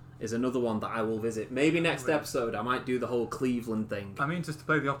is another one that I will visit. Maybe next episode I might do the whole Cleveland thing. I mean, just to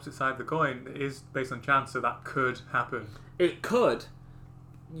play the opposite side of the coin, it is based on chance, so that could happen. It could.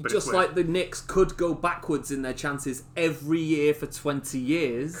 But just like the Knicks could go backwards in their chances every year for 20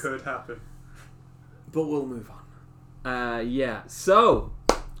 years. Could happen. But we'll move on. So,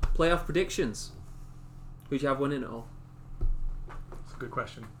 playoff predictions. Who do you have winning it all? That's a good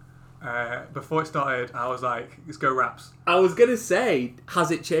question. Before it started, I was like, let's go Raps. I was going to say,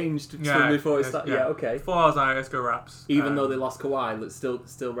 has it changed from before it started? Yeah, okay. Before I was like, let's go Raps. Even though they lost Kawhi, it's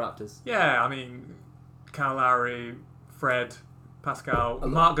still Raptors. Yeah, I mean, Kyle Lowry, Fred, Pascal,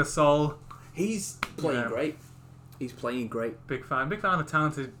 Marc Gasol. He's playing Yeah. great. He's playing great. Big fan of a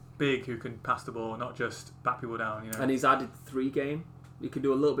talented big who can pass the ball, not just back people down. You know. And he's added 3 game. He can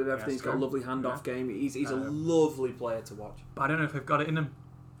do a little bit of everything. Yes, He's got a true. lovely handoff game. He's a Um, lovely player to watch. But I don't know if they've got it in them.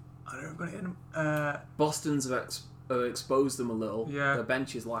 Boston's have exposed them a little. Yeah. Their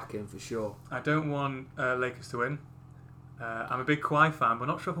bench is lacking for sure. I don't want Lakers to win. I'm a big Kawhi fan, but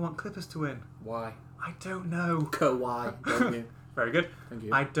not sure if I want Clippers to win. Why? I don't know. Kawhi, don't you? Very good. Thank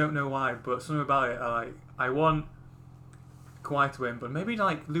you. I don't know why, but something about it, I want Kawhi to win, but maybe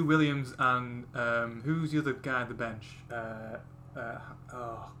like Lou Williams and who's the other guy at the bench? The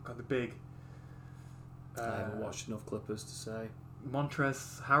big. I haven't watched enough Clippers to say.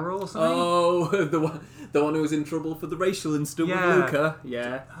 Montrezl Harrell or something. Oh, the one who was in trouble for the racial incident Yeah. with Luka.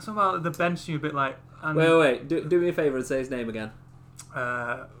 Yeah. Something about the bench seemed a bit like. And, Wait. Do me a favour and say his name again.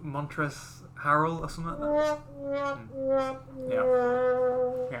 Montrezl Harrell or something like that.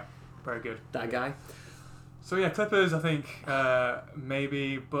 Yeah, very good. That guy. So yeah, Clippers, I think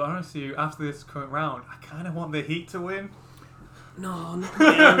maybe, but honestly, after this current round, I kind of want the Heat to win. No, not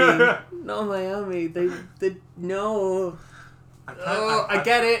Miami. Not Miami. They no. I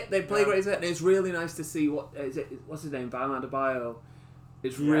get it. They play Yeah. great, and it's really nice to see what's his name, Bam Adebayo.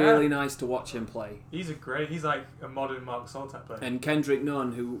 It's Yeah. really nice to watch him play. He's like a modern Marc Gasol type player. And Kendrick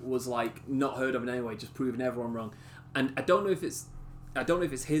Nunn, who was like not heard of in any way, just proving everyone wrong. And I don't know if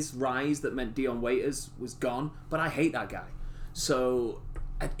it's his rise that meant Dion Waiters was gone, but I hate that guy. So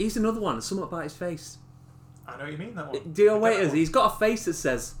he's another one. There's something about his face. I know what you mean, that one. Dion I get that Waiters, one. he's got a face that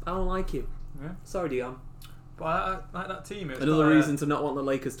says, "I don't like you." Yeah. Sorry, Dion. But I like that team. Another reason to not want the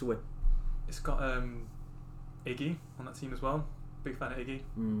Lakers to win. It's got Iggy on that team as well. Big fan of Iggy.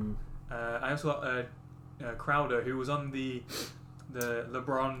 I also got Crowder, who was on the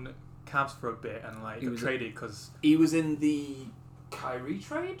LeBron Cavs for a bit and like He got was traded because He was in the Kyrie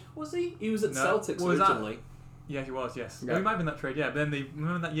trade, was he? He was at No. Celtics Was that- originally. yeah, he was, yes. Yeah. Well, he might have been that trade, yeah. But then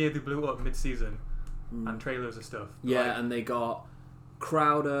remember that year they blew up mid-season and trailers and stuff. Yeah, Like and they got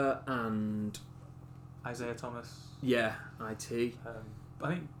Crowder and Isaiah Thomas. yeah, IT. But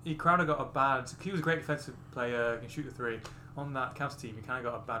I think Crowder got a bad. He was a great defensive player, can shoot the three. On that Cavs team, he kind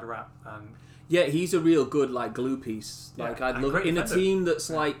of got a bad rap. And Yeah, he's a real good like glue piece. Yeah, Like I'd and love great in a defender. team that's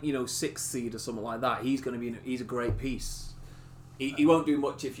like 6th seed or something like that. He's going to be he's a great piece. He won't do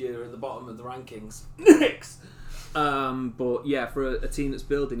much if you're at the bottom of the rankings. But yeah, for a team that's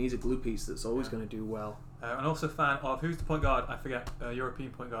building, he's a glue piece that's always going to do well. and also a fan of who's the point guard? I forget.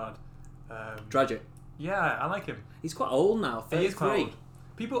 European point guard. Dragic. Yeah, I like him. He's quite old now. 33. He is quite old.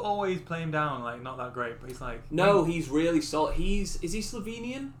 People always play him down like not that great, but he's like No, he's really solid. Is he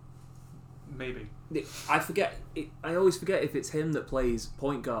Slovenian? maybe. I forget. I always forget if it's him that plays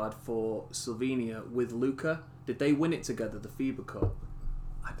point guard for Slovenia with Luka. Did they win it together, the FIBA Cup?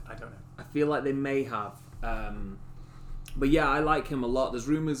 I don't know. I feel like they may have. But yeah, I like him a lot. There's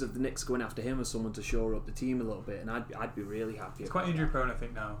rumours of the Knicks going after him as someone to shore up the team a little bit, and I'd be really happy. He's quite about injury that. prone, I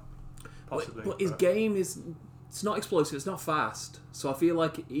think now. Possibly. But his game it's not explosive. It's not fast. So I feel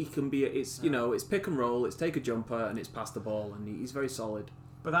like he can be. It's pick and roll. It's take a jumper and it's pass the ball, and he's very solid.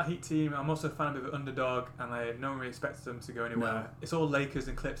 But that Heat team, I'm also a fan of the underdog, and no one really expects them to go anywhere. No. It's all Lakers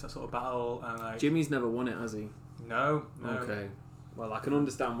and Clips, that sort of battle, and like Jimmy's never won it, has he? no. Okay. Well, I can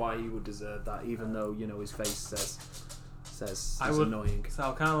understand why he would deserve that, even though his face says it's annoying. So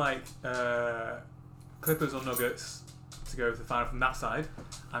I'll kind of like Clippers or Nuggets to go to the final from that side,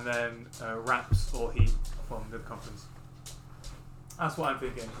 and then Raps or Heat from the other conference. That's what I'm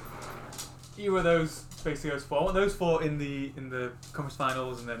thinking. Either of those, basically those four. I want those four in the conference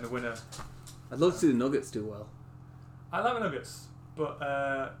finals, and then the winner. I'd love to see the Nuggets do well. I like the Nuggets, but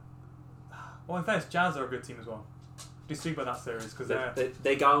well, in fairness, Jazz are a good team as well. Do you speak about that series because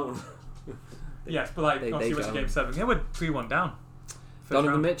They gone. yes, but like They obviously went to go. Game 7. They were 3-1 down. First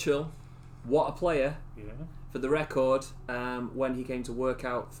Donovan round. Mitchell, what a player. Yeah. For the record, when he came to work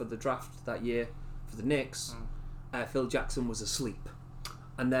out for the draft that year for the Knicks, Phil Jackson was asleep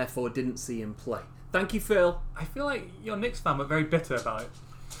and therefore didn't see him play. Thank you, Phil. I feel like you're a Knicks fan, but very bitter about it.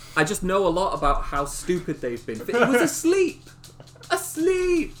 I just know a lot about how stupid they've been. He was asleep.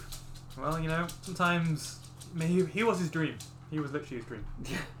 Asleep. Well, sometimes maybe he was his dream. He was literally his dream.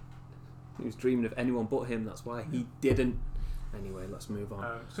 He was dreaming of anyone but him. That's why he didn't. Anyway, let's move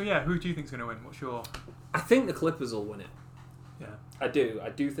on. So yeah, who do you think's going to win? What's your? I think the Clippers will win it. Yeah. I do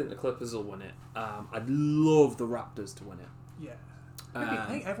think the Clippers will win it. I'd love the Raptors to win it. Yeah. I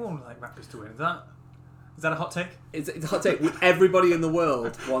think everyone would like Raptors to win. Is that a hot take? It's a hot take. Everybody in the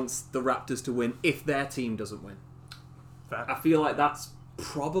world wants the Raptors to win if their team doesn't win. Fair. I feel like that's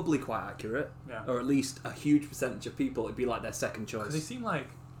probably quite accurate. Yeah. Or at least a huge percentage of people, it'd be like their second Because they choice. seem like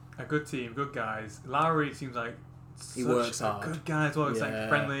a good team, good guys. Lowry seems like He such works a hard. good guy as well. He's Yeah. like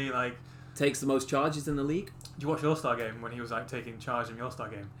friendly. Like, Takes the most charges in the league. did you watch the All-Star game when he was like taking charge in the All-Star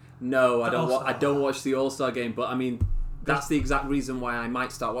game? No, I The don't. All-Star. I don't watch the All-Star game, but I mean, that's the exact reason why I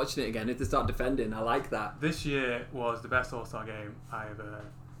might start watching it again if they start defending. I like that. This year was the best All-Star game I ever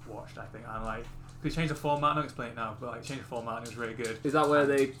watched, I think. And like, they changed the format. I don't explain it now, but like, changed the format and it was really good. Is that where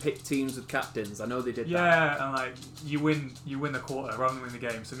they pick teams with captains? I know they did that. Yeah, and like you win the quarter rather than win the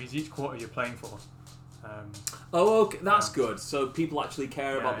game. So it means each quarter you're playing for. Oh, okay, that's Yeah. good. So people actually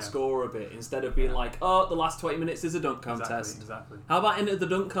care Yeah, about the yeah. score a bit instead of being Yeah. like, oh, the last 20 minutes is a dunk contest. Exactly. How about enter the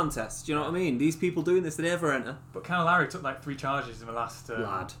dunk contest? Do you know what I mean? These people doing this, they never enter. But Kyle Lowry took like 3 charges in the last.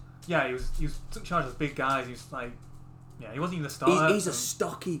 Lad. Yeah, he was took charge of big guys. He was like, yeah, he wasn't even the starter. He's a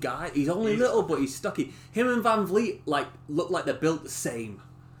stocky guy. He's only He's- little, but he's stocky. Him and Van Vliet like look like they're built the same,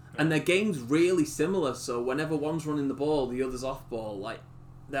 and their game's really similar. So whenever one's running the ball, the other's off ball. Like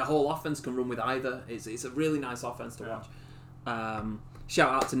their whole offense can run with either. It's a really nice offense to watch.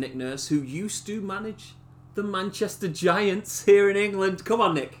 Shout out to Nick Nurse, who used to manage the Manchester Giants here in England. Come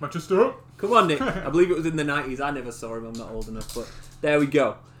on, Nick. Manchester. Come on, Nick. I believe it was in the 90s. I never saw him. I'm not old enough, but there we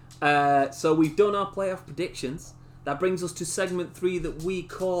go. So we've done our playoff predictions. That brings us to segment 3 that we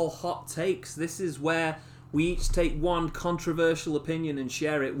call Hot Takes. This is where we each take one controversial opinion and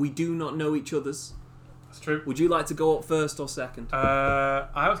share it. We do not know each other's. That's true. Would you like to go up first or second? I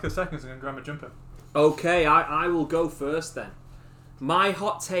always go second, so I'm going to grab my jumper. Okay, I will go first then. My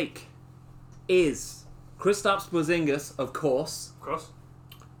hot take is Kristaps Porzingis, of course. Of course.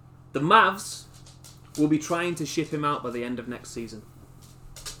 The Mavs will be trying to ship him out by the end of next season.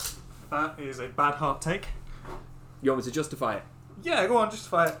 That is a bad hot take. You want me to justify it? Yeah, go on,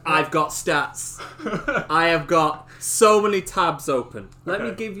 justify it. I've got stats. I have got so many tabs open. Let me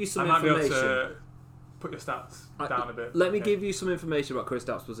Okay. give you some I might information. be able to put your stats down a bit. Let me Okay. give you some information about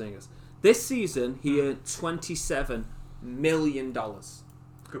Kristaps Porzingis. This season, he earned $27 million.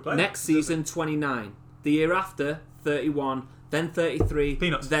 Good player. Next season, 29. The year after, 31. Then 33.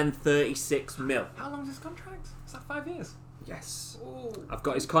 Peanuts. Then 36 mil. How long is his contract? Is that 5 years? Yes. Oh. I've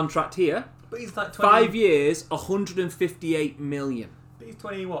got his contract here. But he's like 20. 5 years, 158 million. But he's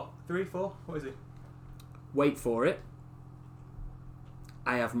 20, what? 3, 4? What is he? Wait for it.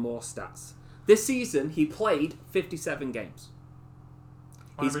 I have more stats. This season, he played 57 games.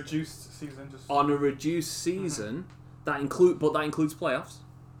 On He's- a reduced season, just. On a reduced season, that includes playoffs,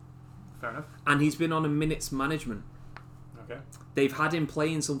 Fair enough. and he's been on a minutes management. Okay. They've had him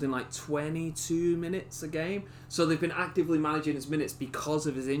playing something like 22 minutes a game, so they've been actively managing his minutes because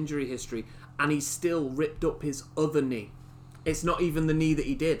of his injury history, and he's still ripped up his other knee. It's not even the knee that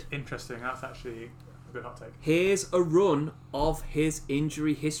he did. Interesting. That's actually a good hot take. Here's a run of his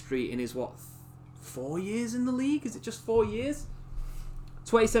injury history in his, 4 years in the league? Is it just 4 years?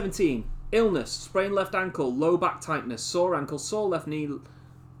 2017, illness, sprained left ankle, low back tightness, sore ankle, sore left knee.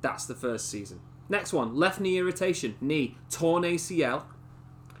 That's the first season. Next one, left knee irritation, knee, torn ACL.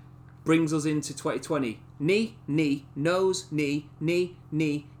 Brings us into 2020. Knee, nose, knee,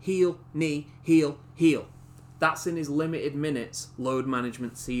 heel, heel. That's in his limited minutes load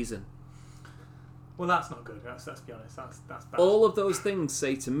management season. Well, that's not good. Let's be honest. That's bad. All of those things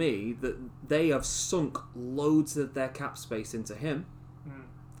say to me that they have sunk loads of their cap space into him.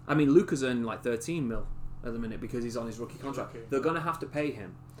 I mean, Luka's earning like 13 mil at the minute because he's on his rookie contract. Rookie. They're going to have to pay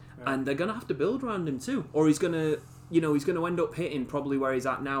him. Yeah. And they're going to have to build around him too. Or he's going to, he's going to end up hitting probably where he's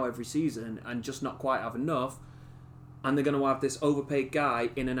at now every season and just not quite have enough. And they're going to have this overpaid guy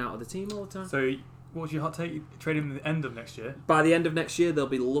in and out of the team all the time. So, what was your hot take? You trade him at the end of next year. By the end of next year, they'll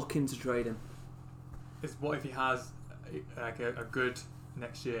be looking to trade him. What if he has like a good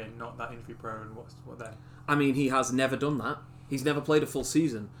next year and not that injury prone? What then? I mean, he has never done that. He's never played a full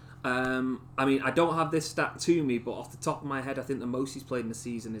season. I mean, I don't have this stat to me, but off the top of my head, I think the most he's played in a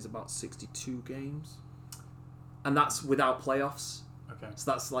season is about 62 games. And that's without playoffs. Okay.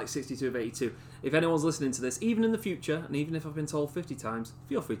 So that's like 62 of 82. If anyone's listening to this, even in the future, and even if I've been told 50 times,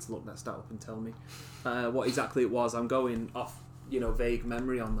 feel free to look that stat up and tell me what exactly it was. I'm going off, vague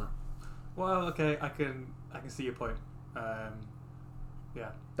memory on that. Well, okay, I can see your point. Yeah.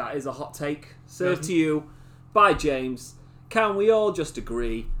 That is a hot take served to you by James. Can we all just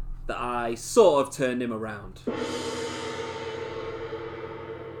agree that I sort of turned him around?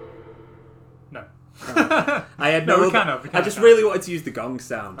 No. I had No, no. we other- can have, we can I just have. really wanted to use the gong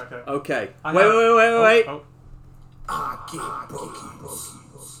sound. Okay. I Wait, have- wait. Oh. I get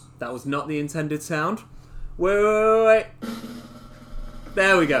bookies. That was not the intended sound. Wait.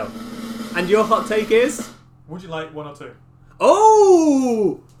 There we go. And your hot take is? Would you like one or two?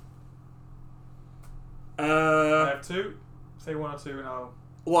 Oh! I have two. Say one or two and I'll...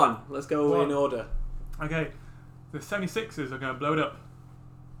 One. Let's go One. in order. Okay. The 76ers are going to blow it up.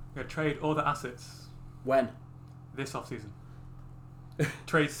 They're going to trade all the assets When? this offseason.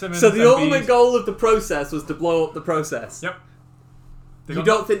 Trade Simmons. So the Embiid. ultimate goal of the process was to blow up the process. Yep. They You got-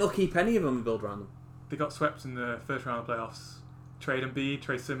 don't think they'll keep any of them and build around them? They got swept in the first round of the playoffs. Trade Embiid,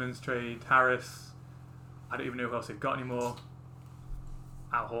 trade Simmons, trade Harris. I don't even know who else they've got anymore.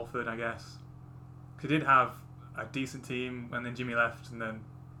 Al Horford, I guess. They did have a decent team, and then Jimmy left, and then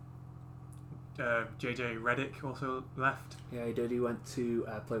JJ Redick also left, Yeah, he did. He went to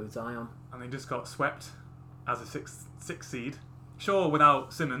play with Zion. and they just got swept as a six seed. Sure,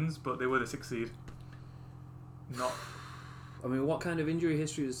 without Simmons, but they were the 6th seed. Not. I mean, what kind of injury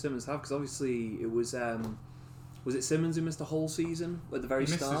history does Simmons have? Because obviously it was it Simmons who missed a whole season at the very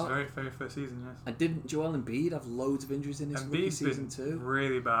He missed start? his very, very first season, yes. And didn't Joel Embiid have loads of injuries in his rookie Embiid's season been too?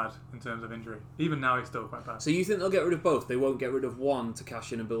 really bad in terms of injury. Even now, he's still quite bad. So you think they'll get rid of both? They won't get rid of one to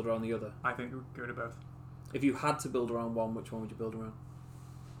cash in and build around the other? I think we'll get rid of both. If you had to build around one, which one would you build around?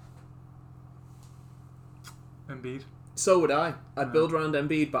 Embiid. So would I. I'd Yeah. build around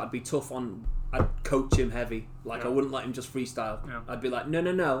Embiid, but I'd be tough on... I'd coach him heavy. Like, Yeah. I wouldn't let him just freestyle. Yeah. I'd be like, no,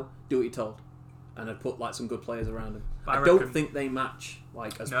 do what you're told. And I'd put, like, some good players around him. But I I don't reckon- think they match,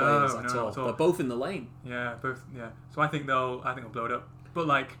 like, as No, players no, at not all. at all. They're both in the lane. Yeah, both. Yeah. So I think they'll blow it up. But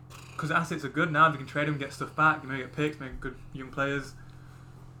like, because the assets are good now, they can trade them, get stuff back, maybe get picks, make good young players.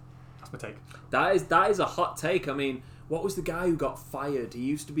 That's my take. That is a hot take. I mean, what was the guy who got fired? He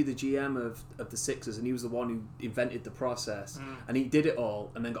used to be the GM of the Sixers, and he was the one who invented the process. And he did it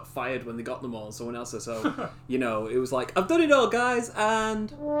all, and then got fired when they got them all. And someone else said, so, you know, it was like, I've done it all, guys, and...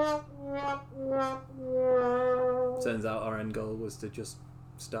 Turns out our end goal was to just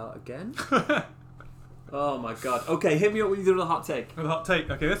start again. Oh my god. Okay, hit me up with your hot take. With a hot take.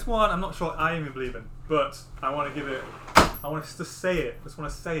 Okay, this one I'm not sure I even believe in, but I want to give it. I want to just say it. Just want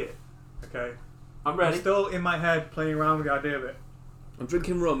to say it. Okay. I'm ready. I'm still in my head playing around with the idea of it. I'm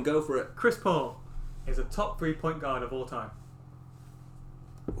drinking rum. Go for it. Chris Paul is a top 3 point guard of all time.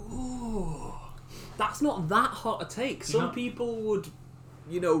 Ooh, that's not that hot a take. Some not? people would,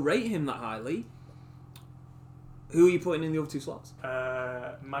 you know, rate him that highly. Who are you putting in the other two slots?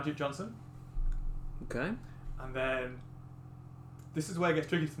 Magic Johnson, Okay. and then this is where it gets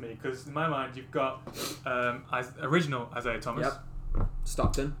tricky for me because in my mind you've got original Isaiah Thomas, Yep.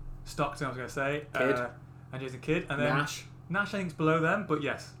 Stockton. Stockton. I was going to say, Kidd. and Jason Kidd, and then Nash. Nash I think's below them, but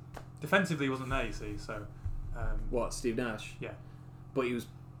yes, defensively he wasn't there. You see, so What? Steve Nash. yeah. But he was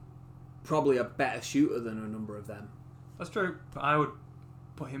probably a better shooter than a number of them. That's true, but I would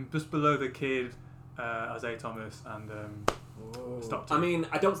put him just below the Kid, Isaiah Thomas, and Stockton. I mean,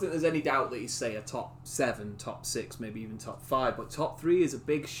 I don't think there's any doubt that he's, say, a top 7, top 6, maybe even top 5, but top 3 is a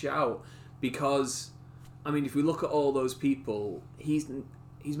big shout because, I mean, if we look at all those people, he's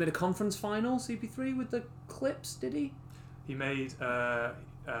made a conference final, CP3, with the Clips, did he? He made the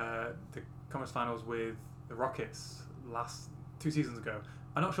conference finals with the Rockets 2 seasons ago.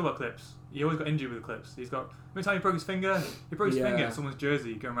 I'm not sure about Clips. He always got injured with the Clips. He's got. Every time he broke his finger, Yeah. in someone's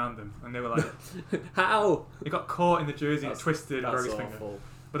jersey going around them, and they were like, How? he got caught in the jersey and twisted and broke his finger.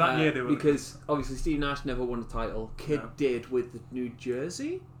 But that year they were. Because obviously Steve Nash never won a title. Kidd No. did with the New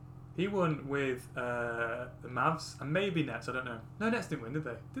Jersey. He won with the Mavs and maybe Nets. I don't know. No, Nets didn't win, did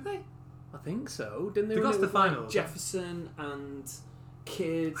they? Did they? I think so. Didn't they? They win got it to the with, like, finals. Jefferson and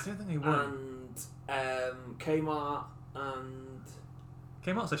Kidd I don't think they won. and Kmart and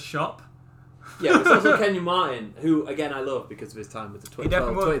Came out as a shop. yeah, it's also Kenyon Martin, who again I love because of his time with the He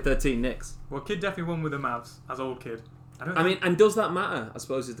definitely won. 2013 Knicks. Well, Kid definitely won with the Mavs as old Kid. I mean, and does that matter? I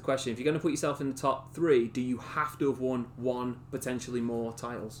suppose is the question. If you're going to put yourself in the top 3, do you have to have won one, potentially more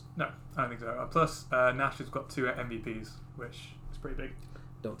titles? No, I don't think so. Plus, Nash has got 2 MVPs, which is pretty big.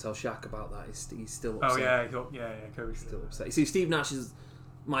 Don't tell Shaq about that. He's still upset. Oh yeah, Kobe's Still upset. You see, Steve Nash is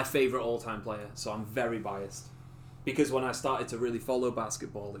my favourite all-time player, so I'm very biased. Because when I started to really follow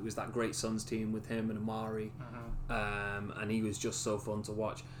basketball, it was that great Suns team with him and Amari, and he was just so fun to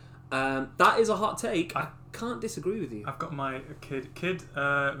watch. That is a hot take. I can't disagree with you. I've got my Kid,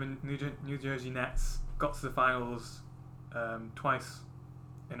 New Jersey Nets got to the finals twice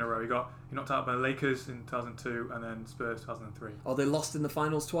in a row. He knocked out by the Lakers in 2002 and then Spurs 2003. Oh, they lost in the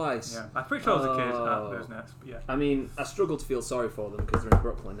finals twice. Yeah, I'm pretty sure I was a kid Oh. at those Nets, but yeah. I mean, I struggle to feel sorry for them because they're in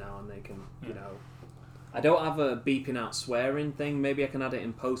Brooklyn now and they can, you know. I don't have a beeping out swearing thing. Maybe I can add it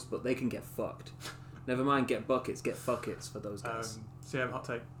in post, but they can get fucked. Never mind get buckets, get fuckets for those guys. So yeah, hot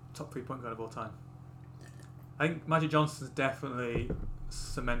take, top 3 point guard of all time. I think Magic Johnson's definitely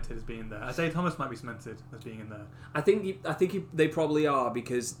cemented as being there. Isaiah Thomas might be cemented as being in there. I think they probably are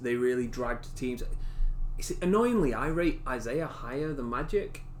because they really dragged teams. Annoyingly, I rate Isaiah higher than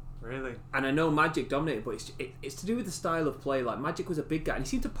Magic. Really? And I know Magic dominated, but it's to do with the style of play. Like, Magic was a big guy, and he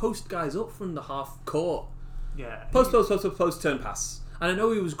seemed to post guys up from the half court. Yeah. Post, turn, pass. And I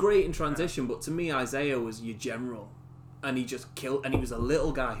know he was great in transition, but to me, Isaiah was your general. And he just killed, and he was a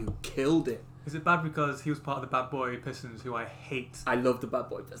little guy who killed it. Is it bad because he was part of the Bad Boy Pistons, who I hate? I love the Bad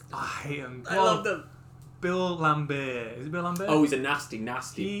Boy Pistons. I hate him. I love them. Bill Lambert. Is it Bill Lambert? Oh, he's a nasty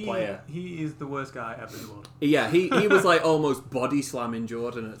player. He is the worst guy ever in the world. Yeah, he was like almost body slamming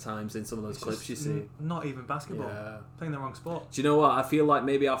Jordan at times in some of those clips you see. Not even basketball. Yeah. Playing the wrong sport. Do you know what? I feel like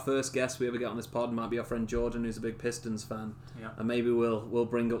maybe our first guest we ever get on this pod might be our friend Jordan, who's a big Pistons fan. Yeah. And maybe we'll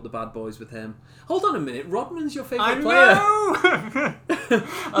bring up the Bad Boys with him. Hold on a minute, Rodman's your I favourite player. know!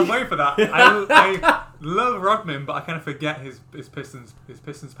 I'm waiting for that. I love Rodman, but I kind of forget his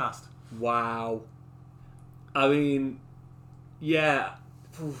Pistons past. Wow. I mean, yeah.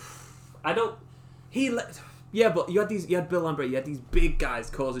 I don't. Yeah, but you had Bill Lambert, you had these big guys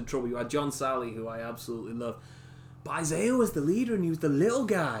causing trouble. You had John Sally, who I absolutely love. But Isaiah was the leader, and he was the little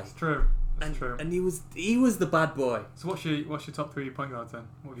guy. It's true. It's true. And he was the bad boy. So what's your top 3 point guards then?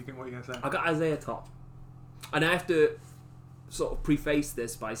 What are you gonna say? I got Isaiah top, and I have to sort of preface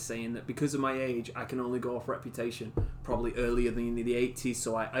this by saying that because of my age, I can only go off reputation. Probably earlier than in the 80s,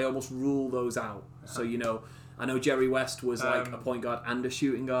 so I almost rule those out. So I know Jerry West was like a point guard and a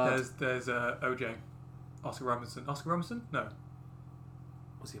shooting guard. There's OJ, Oscar Robertson. Oscar Robertson? No,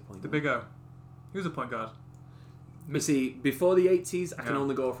 Was he a point the guard? Big O. He was a point guard. You see, before the 80s, I can Yeah.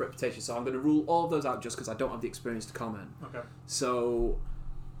 only go off reputation, so I'm going to rule all of those out just because I don't have the experience to comment. Okay. So,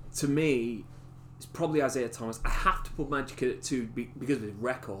 to me, it's probably Isaiah Thomas. I have to put Magic at 2 because of his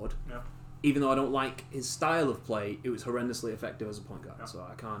record. Yeah. Even though I don't like his style of play, it was horrendously effective as a point guard, Yeah. so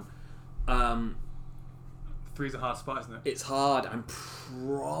I can't. 3's a hard spot, isn't it? It's hard. I'm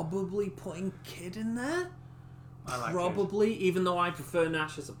probably putting Kidd in there. I like Probably, even though I prefer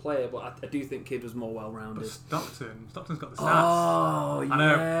Nash as a player, but I do think Kidd was more well-rounded. But Stockton's got the stats. Oh, I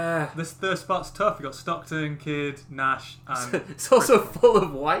know. yeah. This third spot's tough. You got Stockton, Kidd, Nash, and It's also full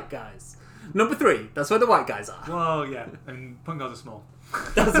of white guys. Number 3, that's where the white guys are. well, yeah, and point guards are small.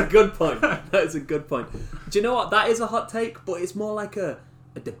 That's a good point. That is a good point. Do you know what? That is a hot take, but it's more like a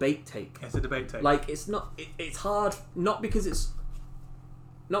debate take. It's a debate take. Like, it's not. It's hard, not because it's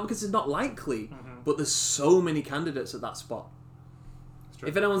not likely, but there's so many candidates at that spot. It's true.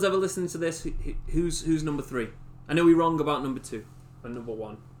 If anyone's ever listening to this, who's number 3? I know we're wrong about number 2 and number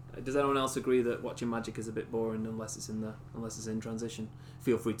 1. Does anyone else agree that watching Magic is a bit boring unless it's in transition?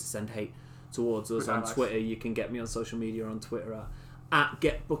 Feel free to send hate towards us on Twitter. You can get me on social media on Twitter at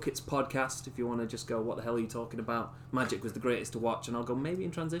Get Buckets Podcast if you want to just go, what the hell are you talking about? Magic was the greatest to watch, and I'll go maybe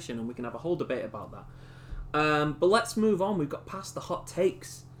in transition, and we can have a whole debate about that. But let's move on. We've got past the hot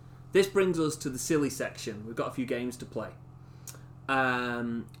takes. This brings us to the silly section. We've got a few games to play.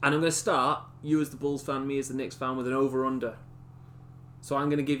 And I'm going to start, you as the Bulls fan, me as the Knicks fan, with an over-under. So I'm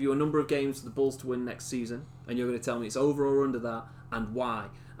going to give you a number of games for the Bulls to win next season, and you're going to tell me it's over or under that, and why.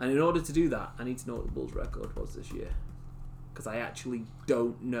 And in order to do that, I need to know what the Bulls' record was this year. Because I actually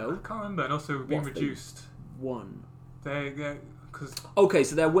don't know. I can't remember, and also being What they reduced. won. Because Okay,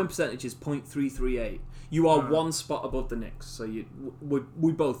 so their win percentage is .338. You are one spot above the Knicks, so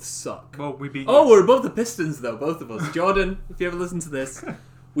we both suck. well, we beat. Oh, we're above the Pistons though, both of us. Jordan, if you ever listen to this,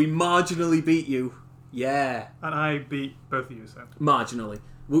 we marginally beat you. Yeah, and I beat both of you, so marginally.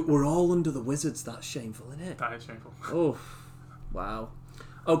 We're all under the Wizards. That's shameful, isn't it? that is shameful. Oh, wow.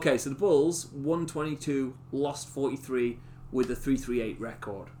 Okay, so the Bulls won 22, lost 43 with a 338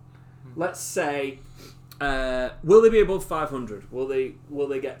 record. Let's say, will they be above 500? Will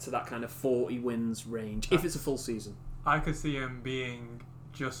they get to that kind of 40 wins range if it's a full season? I could see him being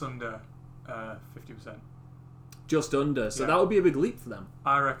just under 50%. Just under, so Yeah. that would be a big leap for them.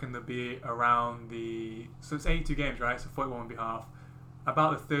 I reckon they'll be around so it's 82 games, right? So 41 would be half.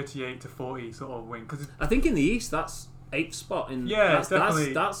 About the 38 to 40 sort of win. Because I think in the East, that's 8th spot in. Yeah, that's,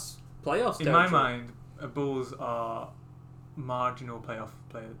 definitely. That's playoffs. in my territory. mind, Bulls are marginal playoff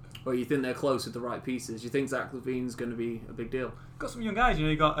players. Or you think they're close with the right pieces? You think Zach LaVine's going to be a big deal? Got some young guys,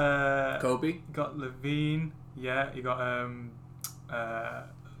 you got Kobe. You got Levine, yeah. You got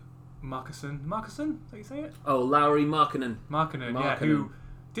Markison. Markison? Is that how you say it? Oh, Lowry Markkanen. Markkanen, yeah. Who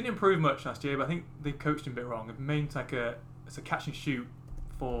didn't improve much last year, but I think they coached him a bit wrong. It made like it's a catch and shoot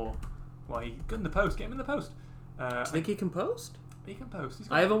for. Well, he got in the post. Get him in the post. Do you think he can post? He can post.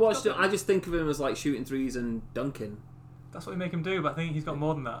 I haven't watched it. I just think of him as like shooting threes and dunking. That's what we make him do, but I think he's got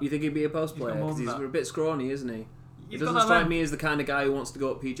more than that. You think he'd be a post He's got player? more Because than he's that. a bit scrawny, isn't he? It doesn't strike me as the kind of guy who wants to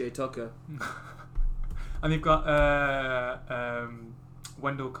go at PJ Tucker. And you've got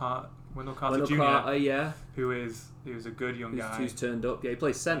Wendell Carter Jr. Carter, yeah. who's a good young guy. Who's turned up. Yeah, he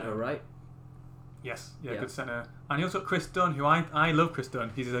plays centre, right? Yes, good centre. And you also got Chris Dunn, who I love Chris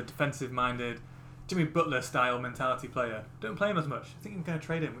Dunn. He's a defensive-minded, Jimmy Butler-style mentality player. Don't play him as much. I think I'm going to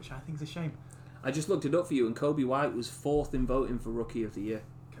trade him, which I think is a shame. I just looked it up for you, and Kobe White was 4th in voting for Rookie of the Year.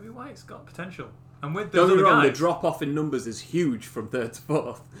 Kobe White's got potential. And with Don't those get me other wrong, the guys, drop-off in numbers is huge from 3rd to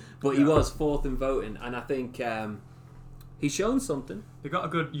 4th, but he was 4th in voting, and I think he's shown something. they got a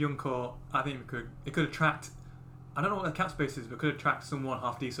good young core. I think it could attract. I don't know what the cap space is, but it could attract someone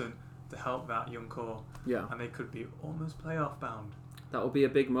half decent to help that young core. Yeah. And they could be almost playoff bound. That will be a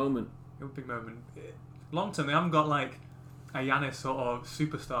big moment. A big moment. Long term, they haven't got like a Giannis sort of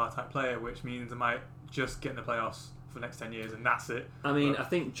superstar type player, which means they might just get in the playoffs for the next 10 years, and that's it. I mean, I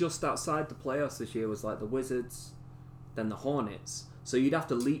think just outside the playoffs this year was like the Wizards, then the Hornets. So you'd have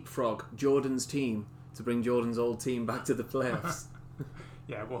to leapfrog Jordan's team to bring Jordan's old team back to the playoffs.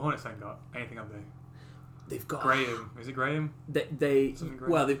 Yeah, well, Hornets ain't got anything, have they? They've got Graham. Is it Graham? They Something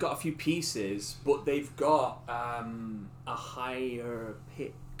Graham? well, they've got a few pieces, but they've got a higher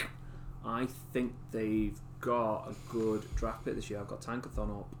pick. I think they've got a good draft pick this year. I've got Tankathon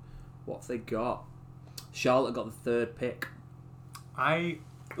up. What have they got? Charlotte got the 3rd pick, I'll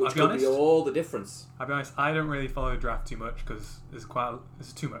which be could honest. be all the difference. I'll be honest. I don't really follow the draft too much because there's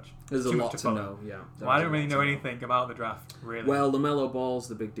too much. There's too a much lot to follow. know. Yeah, Well, I don't really know anything about the draft, really. Well, LaMelo Ball's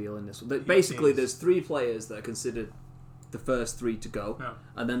the big deal in this one. Basically, is. there's 3 players that are considered the first 3 to go, Yeah.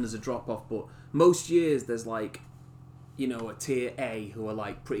 and then there's a drop off. But most years, there's like, a tier A who are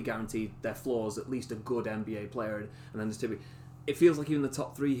like pretty guaranteed their floor's at least a good NBA player, and then there's typically. It feels like even the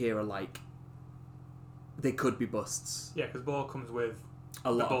top 3 here are like they could be busts. Yeah, because Ball comes with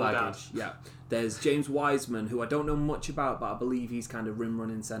A lot of ball baggage. Yeah. There's James Wiseman, who I don't know much about, but I believe he's kind of rim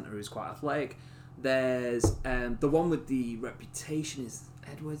running centre who's quite athletic. There's the one with the reputation is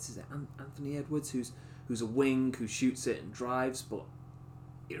Edwards. Is it Anthony Edwards, who's a wing who shoots it and drives, but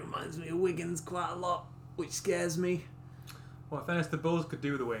he reminds me of Wiggins quite a lot, which scares me. Well, in fairness, the Bulls could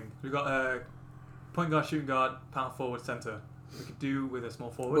do with a wing. We've got a point guard, shooting guard, power forward, centre. We could do with a small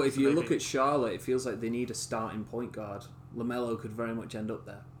forward. But if you maybe. look at Charlotte, it feels like they need a starting point guard. LaMelo could very much end up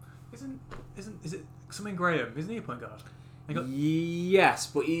there. Is it something Graham? Isn't he a point guard? Yes,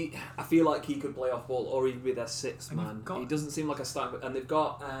 but I feel like he could play off ball, or he'd be their 6th And you've man. got- He doesn't seem like a starter, and they've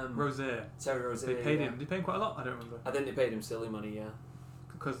got Rozier. Terry Rozier. They paid yeah. him. They paid him quite a lot. I don't remember. I think they paid him silly money, yeah.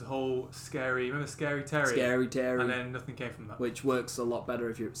 Because the whole remember Scary Terry? Scary Terry, And then nothing came from that. which works a lot better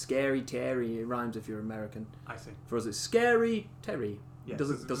if you're Scary Terry. It rhymes if you're American. I see. For us, it's Scary Terry. Yeah,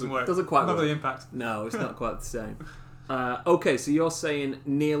 It doesn't work. doesn't quite Not work. really impact. No, it's not quite the same. Okay, so you're saying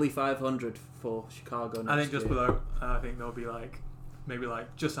nearly 500 for Chicago next I think just year. below. I think they'll be maybe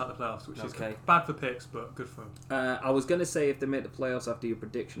just out the playoffs, which Okay. is bad for picks, but good for them. I was going to say if they make the playoffs after your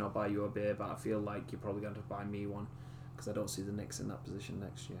prediction, I'll buy you a beer, but I feel like you're probably going to buy me one because I don't see the Knicks in that position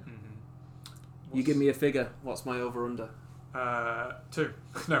next year. You give me a figure. What's my over-under? 2.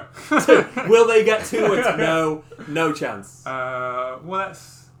 No. Will they get 2 wins? No chance.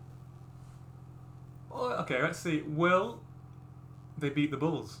 Let's see. Will they beat the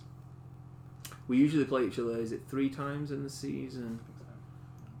Bulls? We usually play each other, is it 3 times in the season?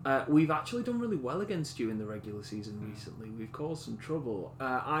 We've actually done really well against you in the regular season recently. We've caused some trouble.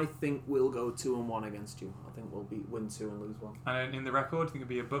 I think we'll go 2-1 against you. I think we'll win 2 and lose 1. And in the record, do you think it'll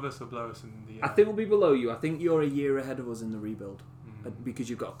be above us or below us in the? I think we'll be below you. I think you're a year ahead of us in the rebuild because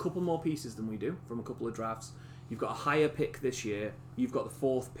you've got a couple more pieces than we do from a couple of drafts. You've got a higher pick this year. You've got the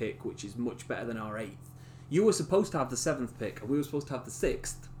 4th pick, which is much better than our 8th. You were supposed to have the 7th pick, and we were supposed to have the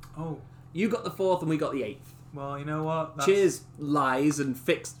 6th. Oh, You got the 4th, and we got the 8th. well, you know what? Cheers, lies and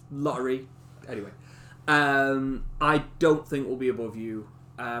fixed lottery. Anyway, I don't think we'll be above you.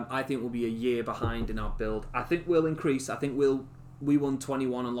 I think we'll be a year behind in our build. I think we'll increase. I think we won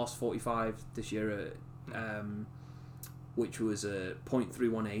 21 and lost 45 this year, which was a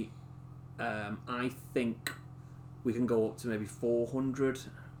 0.318. I think we can go up to maybe 400.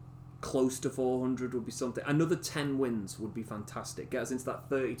 Close to 400 would be something. Another 10 wins would be fantastic. Get us into that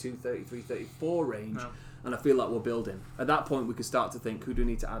 32, 33, 34 range. Yeah. And I feel like we're building. At that point, we could start to think, who do we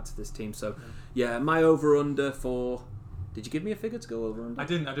need to add to this team? So, yeah, my over-under for... Did you give me a figure to go over-under? I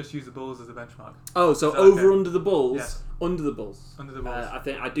didn't. I just used the Bulls as a benchmark. Oh, so Is that okay? over-under the Bulls? Yes. Under the Bulls. Under the Bulls.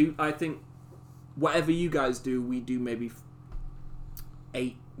 I think whatever you guys do, we do maybe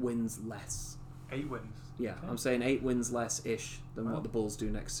 8 wins less. 8 wins. Yeah, Okay. I'm saying 8 wins less-ish than what the Bulls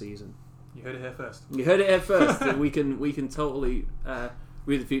do next season. You heard it here first. You heard it here first. We can totally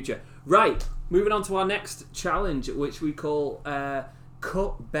We the future. Right, moving on to our next challenge, which we call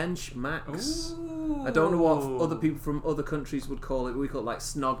Cut Bench Max. Ooh. I don't know what other people from other countries would call it. We call it like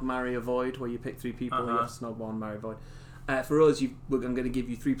Snog, Marry, Avoid, where you pick 3 people and you have to snog one, marry, avoid. For us, I'm going to give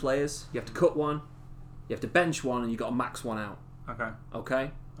you 3 players. You have to cut one, you have to bench one, and you've got to max one out.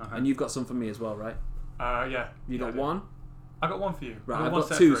 Okay? And you've got some for me as well, right? Yeah. You got one? I got one for you. Right, I've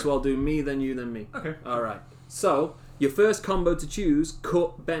got 2, so I'll do me, then you, then me. Okay. Alright. So, your first combo to choose,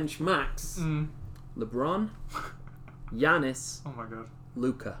 cut, bench, max. LeBron, Giannis, Oh my god.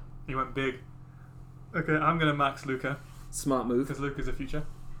 Luka. He went big. Okay, I'm going to max Luka. Smart move. Because Luka's the future.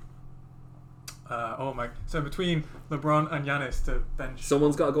 So between LeBron and Giannis to bench,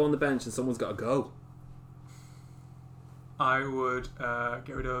 Someone's got to go on the bench and someone's got to go. I would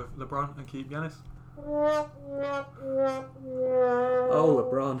get rid of LeBron and keep Giannis. Oh,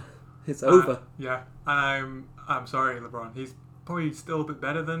 LeBron. It's over. Yeah, I'm sorry, LeBron. He's probably still a bit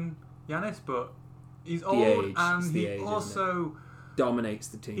better than Giannis, but he's old age. It's and the he age, isn't also Dominates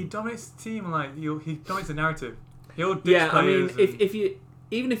the team. he dominates the team. Like he dominates the narrative. He'll ditch Yeah, I mean, players and- if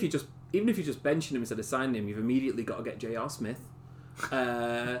you're just benching him instead of signing him, you've immediately got to get J.R. Smith.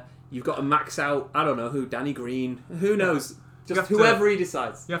 You've got to max out, I don't know who, Danny Green. Who knows? You Just have to- whoever he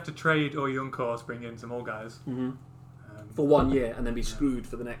decides. you have to trade all your young cores, bring in some old guys, For 1 year and then be screwed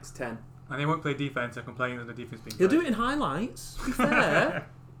for the next 10. and they won't play defense and complain that the defense being. He'll played. do it in highlights. Be fair.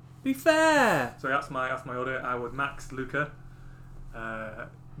 Be fair. So that's my order. I would max Luka,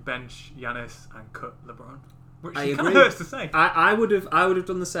 bench Giannis, and cut LeBron. Which I kind of agree. hurts to say. I would have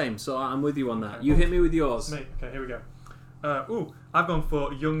done the same, so I'm with you on that. You hit me with yours. Mate, okay, here we go. I've gone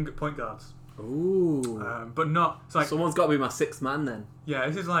for young point guards, Ooh. but not. It's like Someone's got to be my 6th man then. yeah,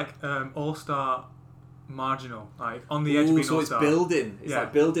 this is like all-star marginal, like on the edge of Ooh, being so it's all-star. building. It's Yeah.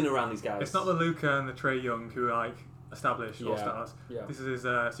 like building around these guys. It's not the Luka and the Trey Young who are like established Yeah, all-stars. yeah. This is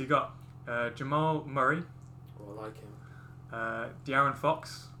so you got Jamal Murray, Oh, I like him. De'Aaron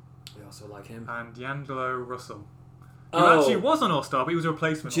Fox, I also like him. and D'Angelo Russell. Who Oh. actually was an all-star, but he was a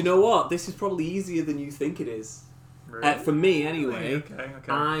replacement. Do you know what? This is probably easier than you think it is. Really? For me, anyway. Okay.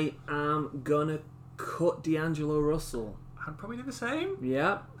 I am gonna cut D'Angelo Russell. I'd probably do the same.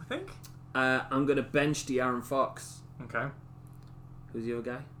 Yeah. I think. I'm gonna bench De'Aaron Fox. Okay. Who's the other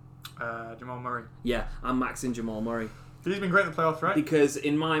guy? Jamal Murray. Yeah, I'm maxing Jamal Murray. He's been great in the playoffs, right? Because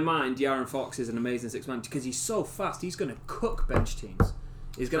in my mind, De'Aaron Fox is an amazing 6-man because he's so fast. He's going to cook bench teams.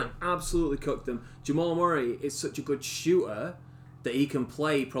 He's going to absolutely cook them. Jamal Murray is such a good shooter that he can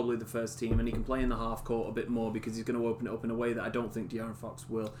play probably the first team and he can play in the half court a bit more because he's going to open it up in a way that I don't think De'Aaron Fox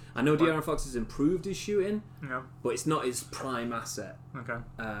will. I know De'Aaron Fox has improved his shooting, Yeah. but it's not his prime asset. Okay.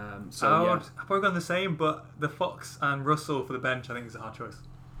 So I've probably gone the same, but the Fox and Russell for the bench, I think is a hard choice.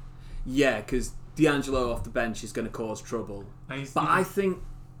 yeah, because D'Angelo off the bench is going to cause trouble. And he's- But I think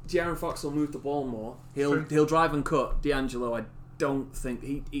De'Aaron Fox will move the ball more. True. He'll drive and cut. D'Angelo, I don't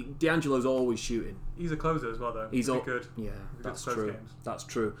think D'Angelo's always shooting. he's a closer as well, though. He's all good. Yeah, good that's close true. games. That's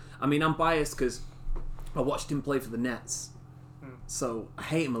true. I mean, I'm biased because I watched him play for the Nets, so I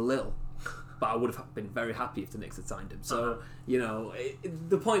hate him a little. But I would have been very happy if the Knicks had signed him. So you know,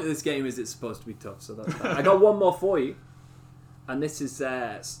 the point of this game is it's supposed to be tough. So that's that. I got one more for you, and this is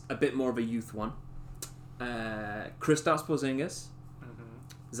a bit more of a youth one. Kristaps Porzingis,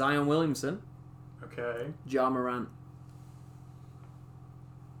 Zion Williamson, Okay. Ja Morant.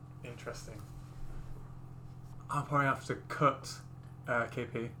 Interesting. I'll probably have to cut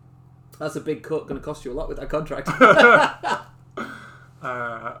KP. That's a big cut. Going to cost you a lot with that contract.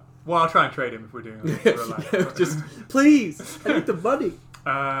 Well, I'll try and trade him if we're doing it. Real life. Just please, I need the money.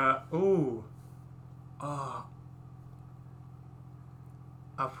 I'll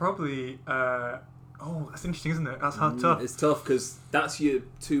probably. That's interesting, isn't it? That's hard tough. It's tough because that's your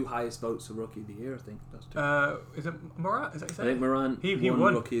 2 highest votes for Rookie of the Year. I think that's 2. Is it Morant? Is that what you I said? think Morant He won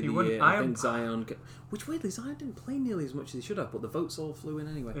won. Rookie of He the won. Year. I think Zion. Which weirdly, Zion didn't play nearly as much as he should have, but the votes all flew in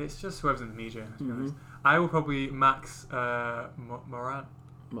anyway. It's just whoever's in the media. To be honest, I will probably max Morant.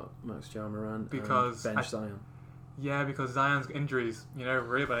 Max Ja Morant Because and bench Zion. Yeah, because Zion's got injuries.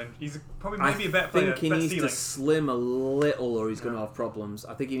 Really bad. He's probably maybe a better I player. think he better needs ceiling. to slim a little, or he's going to have problems.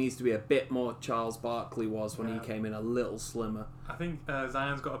 I think he needs to be a bit more Charles Barkley was when he came in, a little slimmer. I think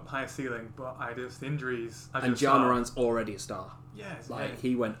Zion's got a higher ceiling, but the injuries. And Ja Morant's already a star. Yes,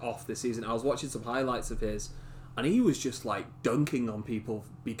 He went off this season. I was watching some highlights of his, and he was just like dunking on people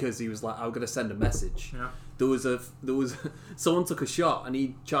because he was like, "I'm going to send a message." Yeah. There was someone took a shot and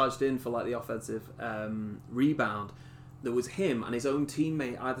he charged in for like the offensive rebound. There was him and his own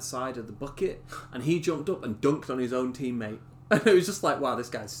teammate either side of the bucket, and he jumped up and dunked on his own teammate. And it was just like, wow, this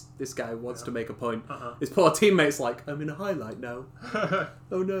guy wants to make a point. Uh-huh. His poor teammate's like, I'm in a highlight now.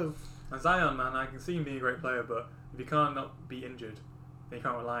 Oh no. And Zion, man, I can see him being a great player, but if you can't not be injured, then you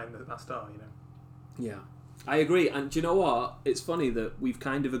can't rely on that star, you know. Yeah. I agree, and do you know what? It's funny that we've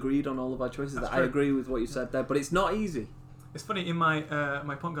kind of agreed on all of our choices. That's I true. agree with what you said there, but it's not easy. It's funny, in my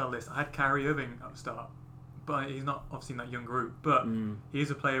my point guard list, I had Kyrie Irving at the start, but he's not obviously in that young group. But he is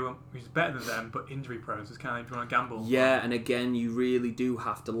a player who's better than them, but injury prone, so it's kind of like, do you want to gamble? Yeah, and again, you really do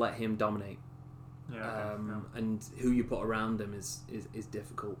have to let him dominate. Yeah. And who you put around him is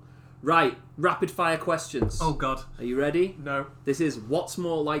difficult. Right, rapid fire questions. Oh, God. Are you ready? No. This is what's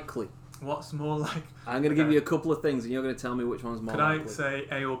more likely. What's more like... I'm going to give you a couple of things, and you're going to tell me which one's more Could likely. I say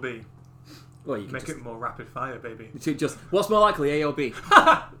A or B? Well, you can Make it more rapid fire, baby. just what's more likely, A or B?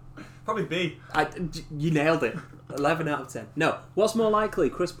 Probably B. You nailed it. 11 out of 10. No, what's more likely,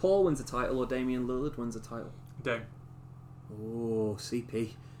 Chris Paul wins a title or Damian Lillard wins a title? Dame. Oh,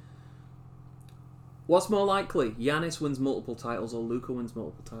 CP. What's more likely, Giannis wins multiple titles or Luka wins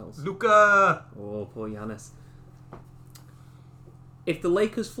multiple titles? Luka! Oh, poor Giannis. If the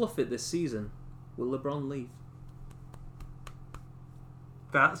Lakers fluff it this season, will LeBron leave?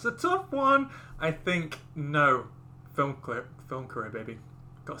 That's a tough one. I think no. Film career, baby.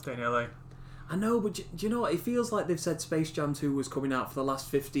 Got to stay in LA. I know, but do you know what? It feels like they've said Space Jam 2 was coming out for the last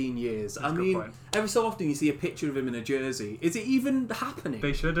 15 years. That's a I good mean, point. every so often you see a picture of him in a jersey. Is it even happening?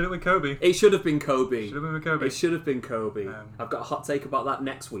 They should have done it with Kobe. It should have been Kobe. Should have been with Kobe. It should have been Kobe. Um, I've got a hot take about that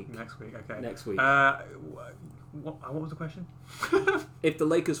next week. Next week, okay. Next week. What was the question? If the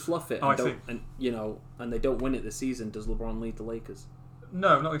Lakers fluff it Oh, I see. and they don't win it this season, does LeBron lead the Lakers?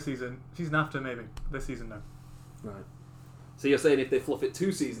 No, not this season. Season after, maybe. This season, no. Right. So you're saying if they fluff it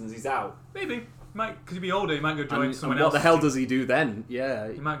 2 seasons, he's out? Maybe. Because he'd be older, he might go join And someone what else. the hell does he do then?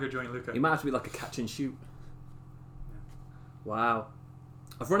 Yeah. He might go join Luka. He might have to be like a catch and shoot. Wow.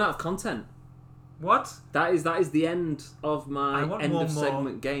 I've run out of content. What? That is the end of my I want end one of more.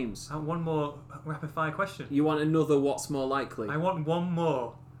 segment games. I want one more rapid fire question. You want another what's more likely? I want one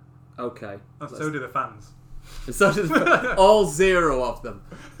more. Okay. And so do the fans. So does all 0 of them.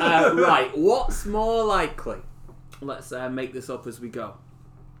 Right, what's more likely? Let's make this up as we go.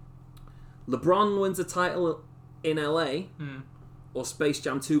 LeBron wins a title in LA, or Space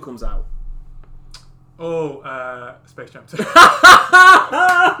Jam 2 comes out? Oh, Space Jam 2.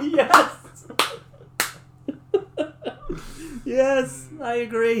 Yes! Yes, I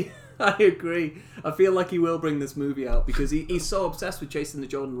agree. I feel like he will bring this movie out because he's so obsessed with chasing the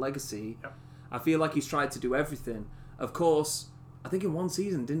Jordan legacy. Yep. I feel like he's tried to do everything. Of course, I think in one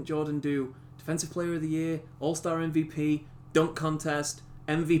season, didn't Jordan do Defensive Player of the Year, All-Star MVP, Dunk Contest,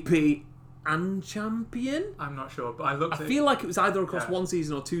 MVP, and Champion? I'm not sure, but I feel like it was either across Yeah. 1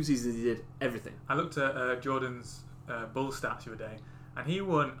 season or 2 seasons he did everything. I looked at Jordan's Bulls stats the other day, and he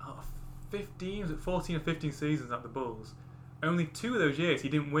won 14 or 15 seasons at the Bulls. Only 2 of those years he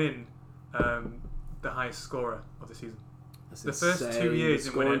didn't win the highest scorer of the season. That's The first insane. 2 years he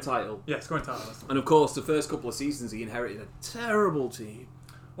didn't win Scoring it. title. Yeah, scoring title. That's the one. And of course, the first couple of seasons he inherited a terrible team.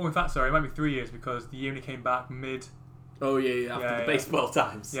 Oh, in fact, sorry, it might be 3 years because the year when he came back mid. Oh yeah, after Yeah, the yeah. baseball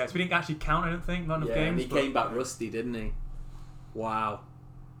times. Yeah, so we didn't actually count, I don't think, not enough Yeah, games. and he came back rusty, didn't he? Wow.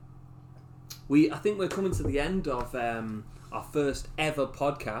 I think we're coming to the end of our first ever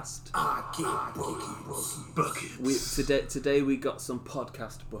podcast. I get buckets. Today we got some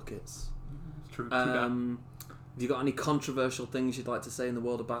podcast buckets. True that. Have you got any controversial things you'd like to say in the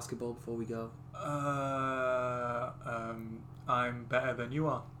world of basketball before we go? I'm better than you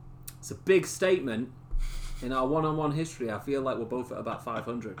are. It's a big statement. In our one-on-one history, I feel like we're both at about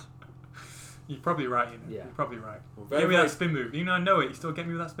 500. You're probably right, you know. Yeah. You're probably right. very, Give me very- that spin move. Even though I know it, you still get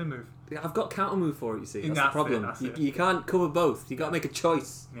me with that spin move. I've got counter move for it, you see. That's the That's problem. it, that's You, it. you can't cover both. You got to make a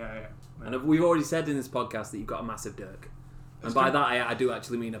choice. Yeah. And we've already said in this podcast that you've got a massive Dirk. And That's by true. that, I do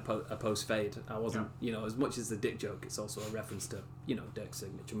actually mean a post fade. I wasn't, as much as the dick joke, it's also a reference to, Dirk's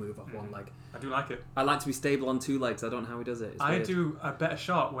signature move off one leg. I do like it. I like to be stable on 2 legs. I don't know how he does it. It's I weird. do a better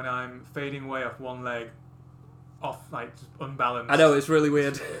shot when I'm fading away off one leg, off like just unbalanced. I know, it's really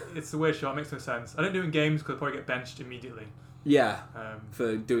weird. It's a weird shot. Makes no sense. I don't do it in games because I probably get benched immediately. Yeah, Um,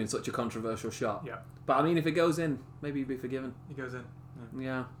 for doing such a controversial shot. yeah, But I mean, if it goes in, maybe you'd be forgiven. he goes in. Yeah.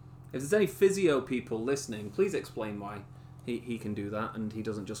 Yeah. If there's any physio people listening, please explain why he can do that and he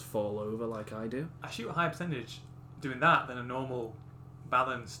doesn't just fall over like I do. I shoot a higher percentage doing that than a normal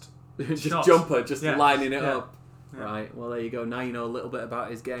balanced Just shot. jumper, just Yeah. lining it Yeah. up. Yeah. Right. Well, there you go. Now you know a little bit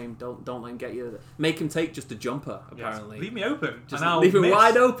about his game. Don't let him get you. Make him take just a jumper. Yes. Apparently, Leave me open. just and I'll leave him miss.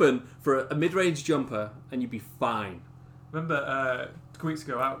 wide open for a mid-range jumper, and you'd be fine. Remember, 2 weeks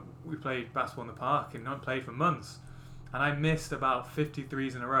ago, we played basketball in the park and not played for months. and I missed about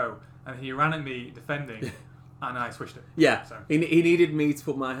 53s in a row, and he ran at me defending, and I swished it. Yeah, So. he needed me to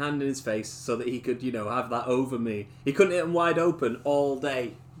put my hand in his face so that he could, have that over me. He couldn't hit him wide open all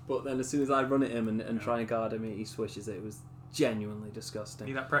day, but then as soon as I run at him and try and guard him, he swishes it. It was genuinely disgusting.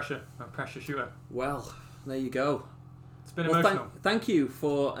 Need that pressure shooter. Well, there you go. It's been emotional. Thank you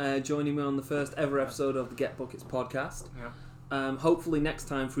for joining me on the first ever episode of the Get Buckets podcast. Yeah. Hopefully next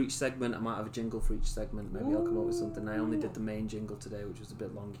time for each segment, I might have a jingle for each segment. Maybe I'll come up with something. I only did the main jingle today, which was a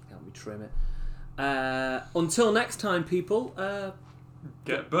bit long. You can help me trim it. Until next time, people.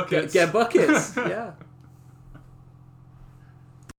 Get buckets. Get buckets. Yeah.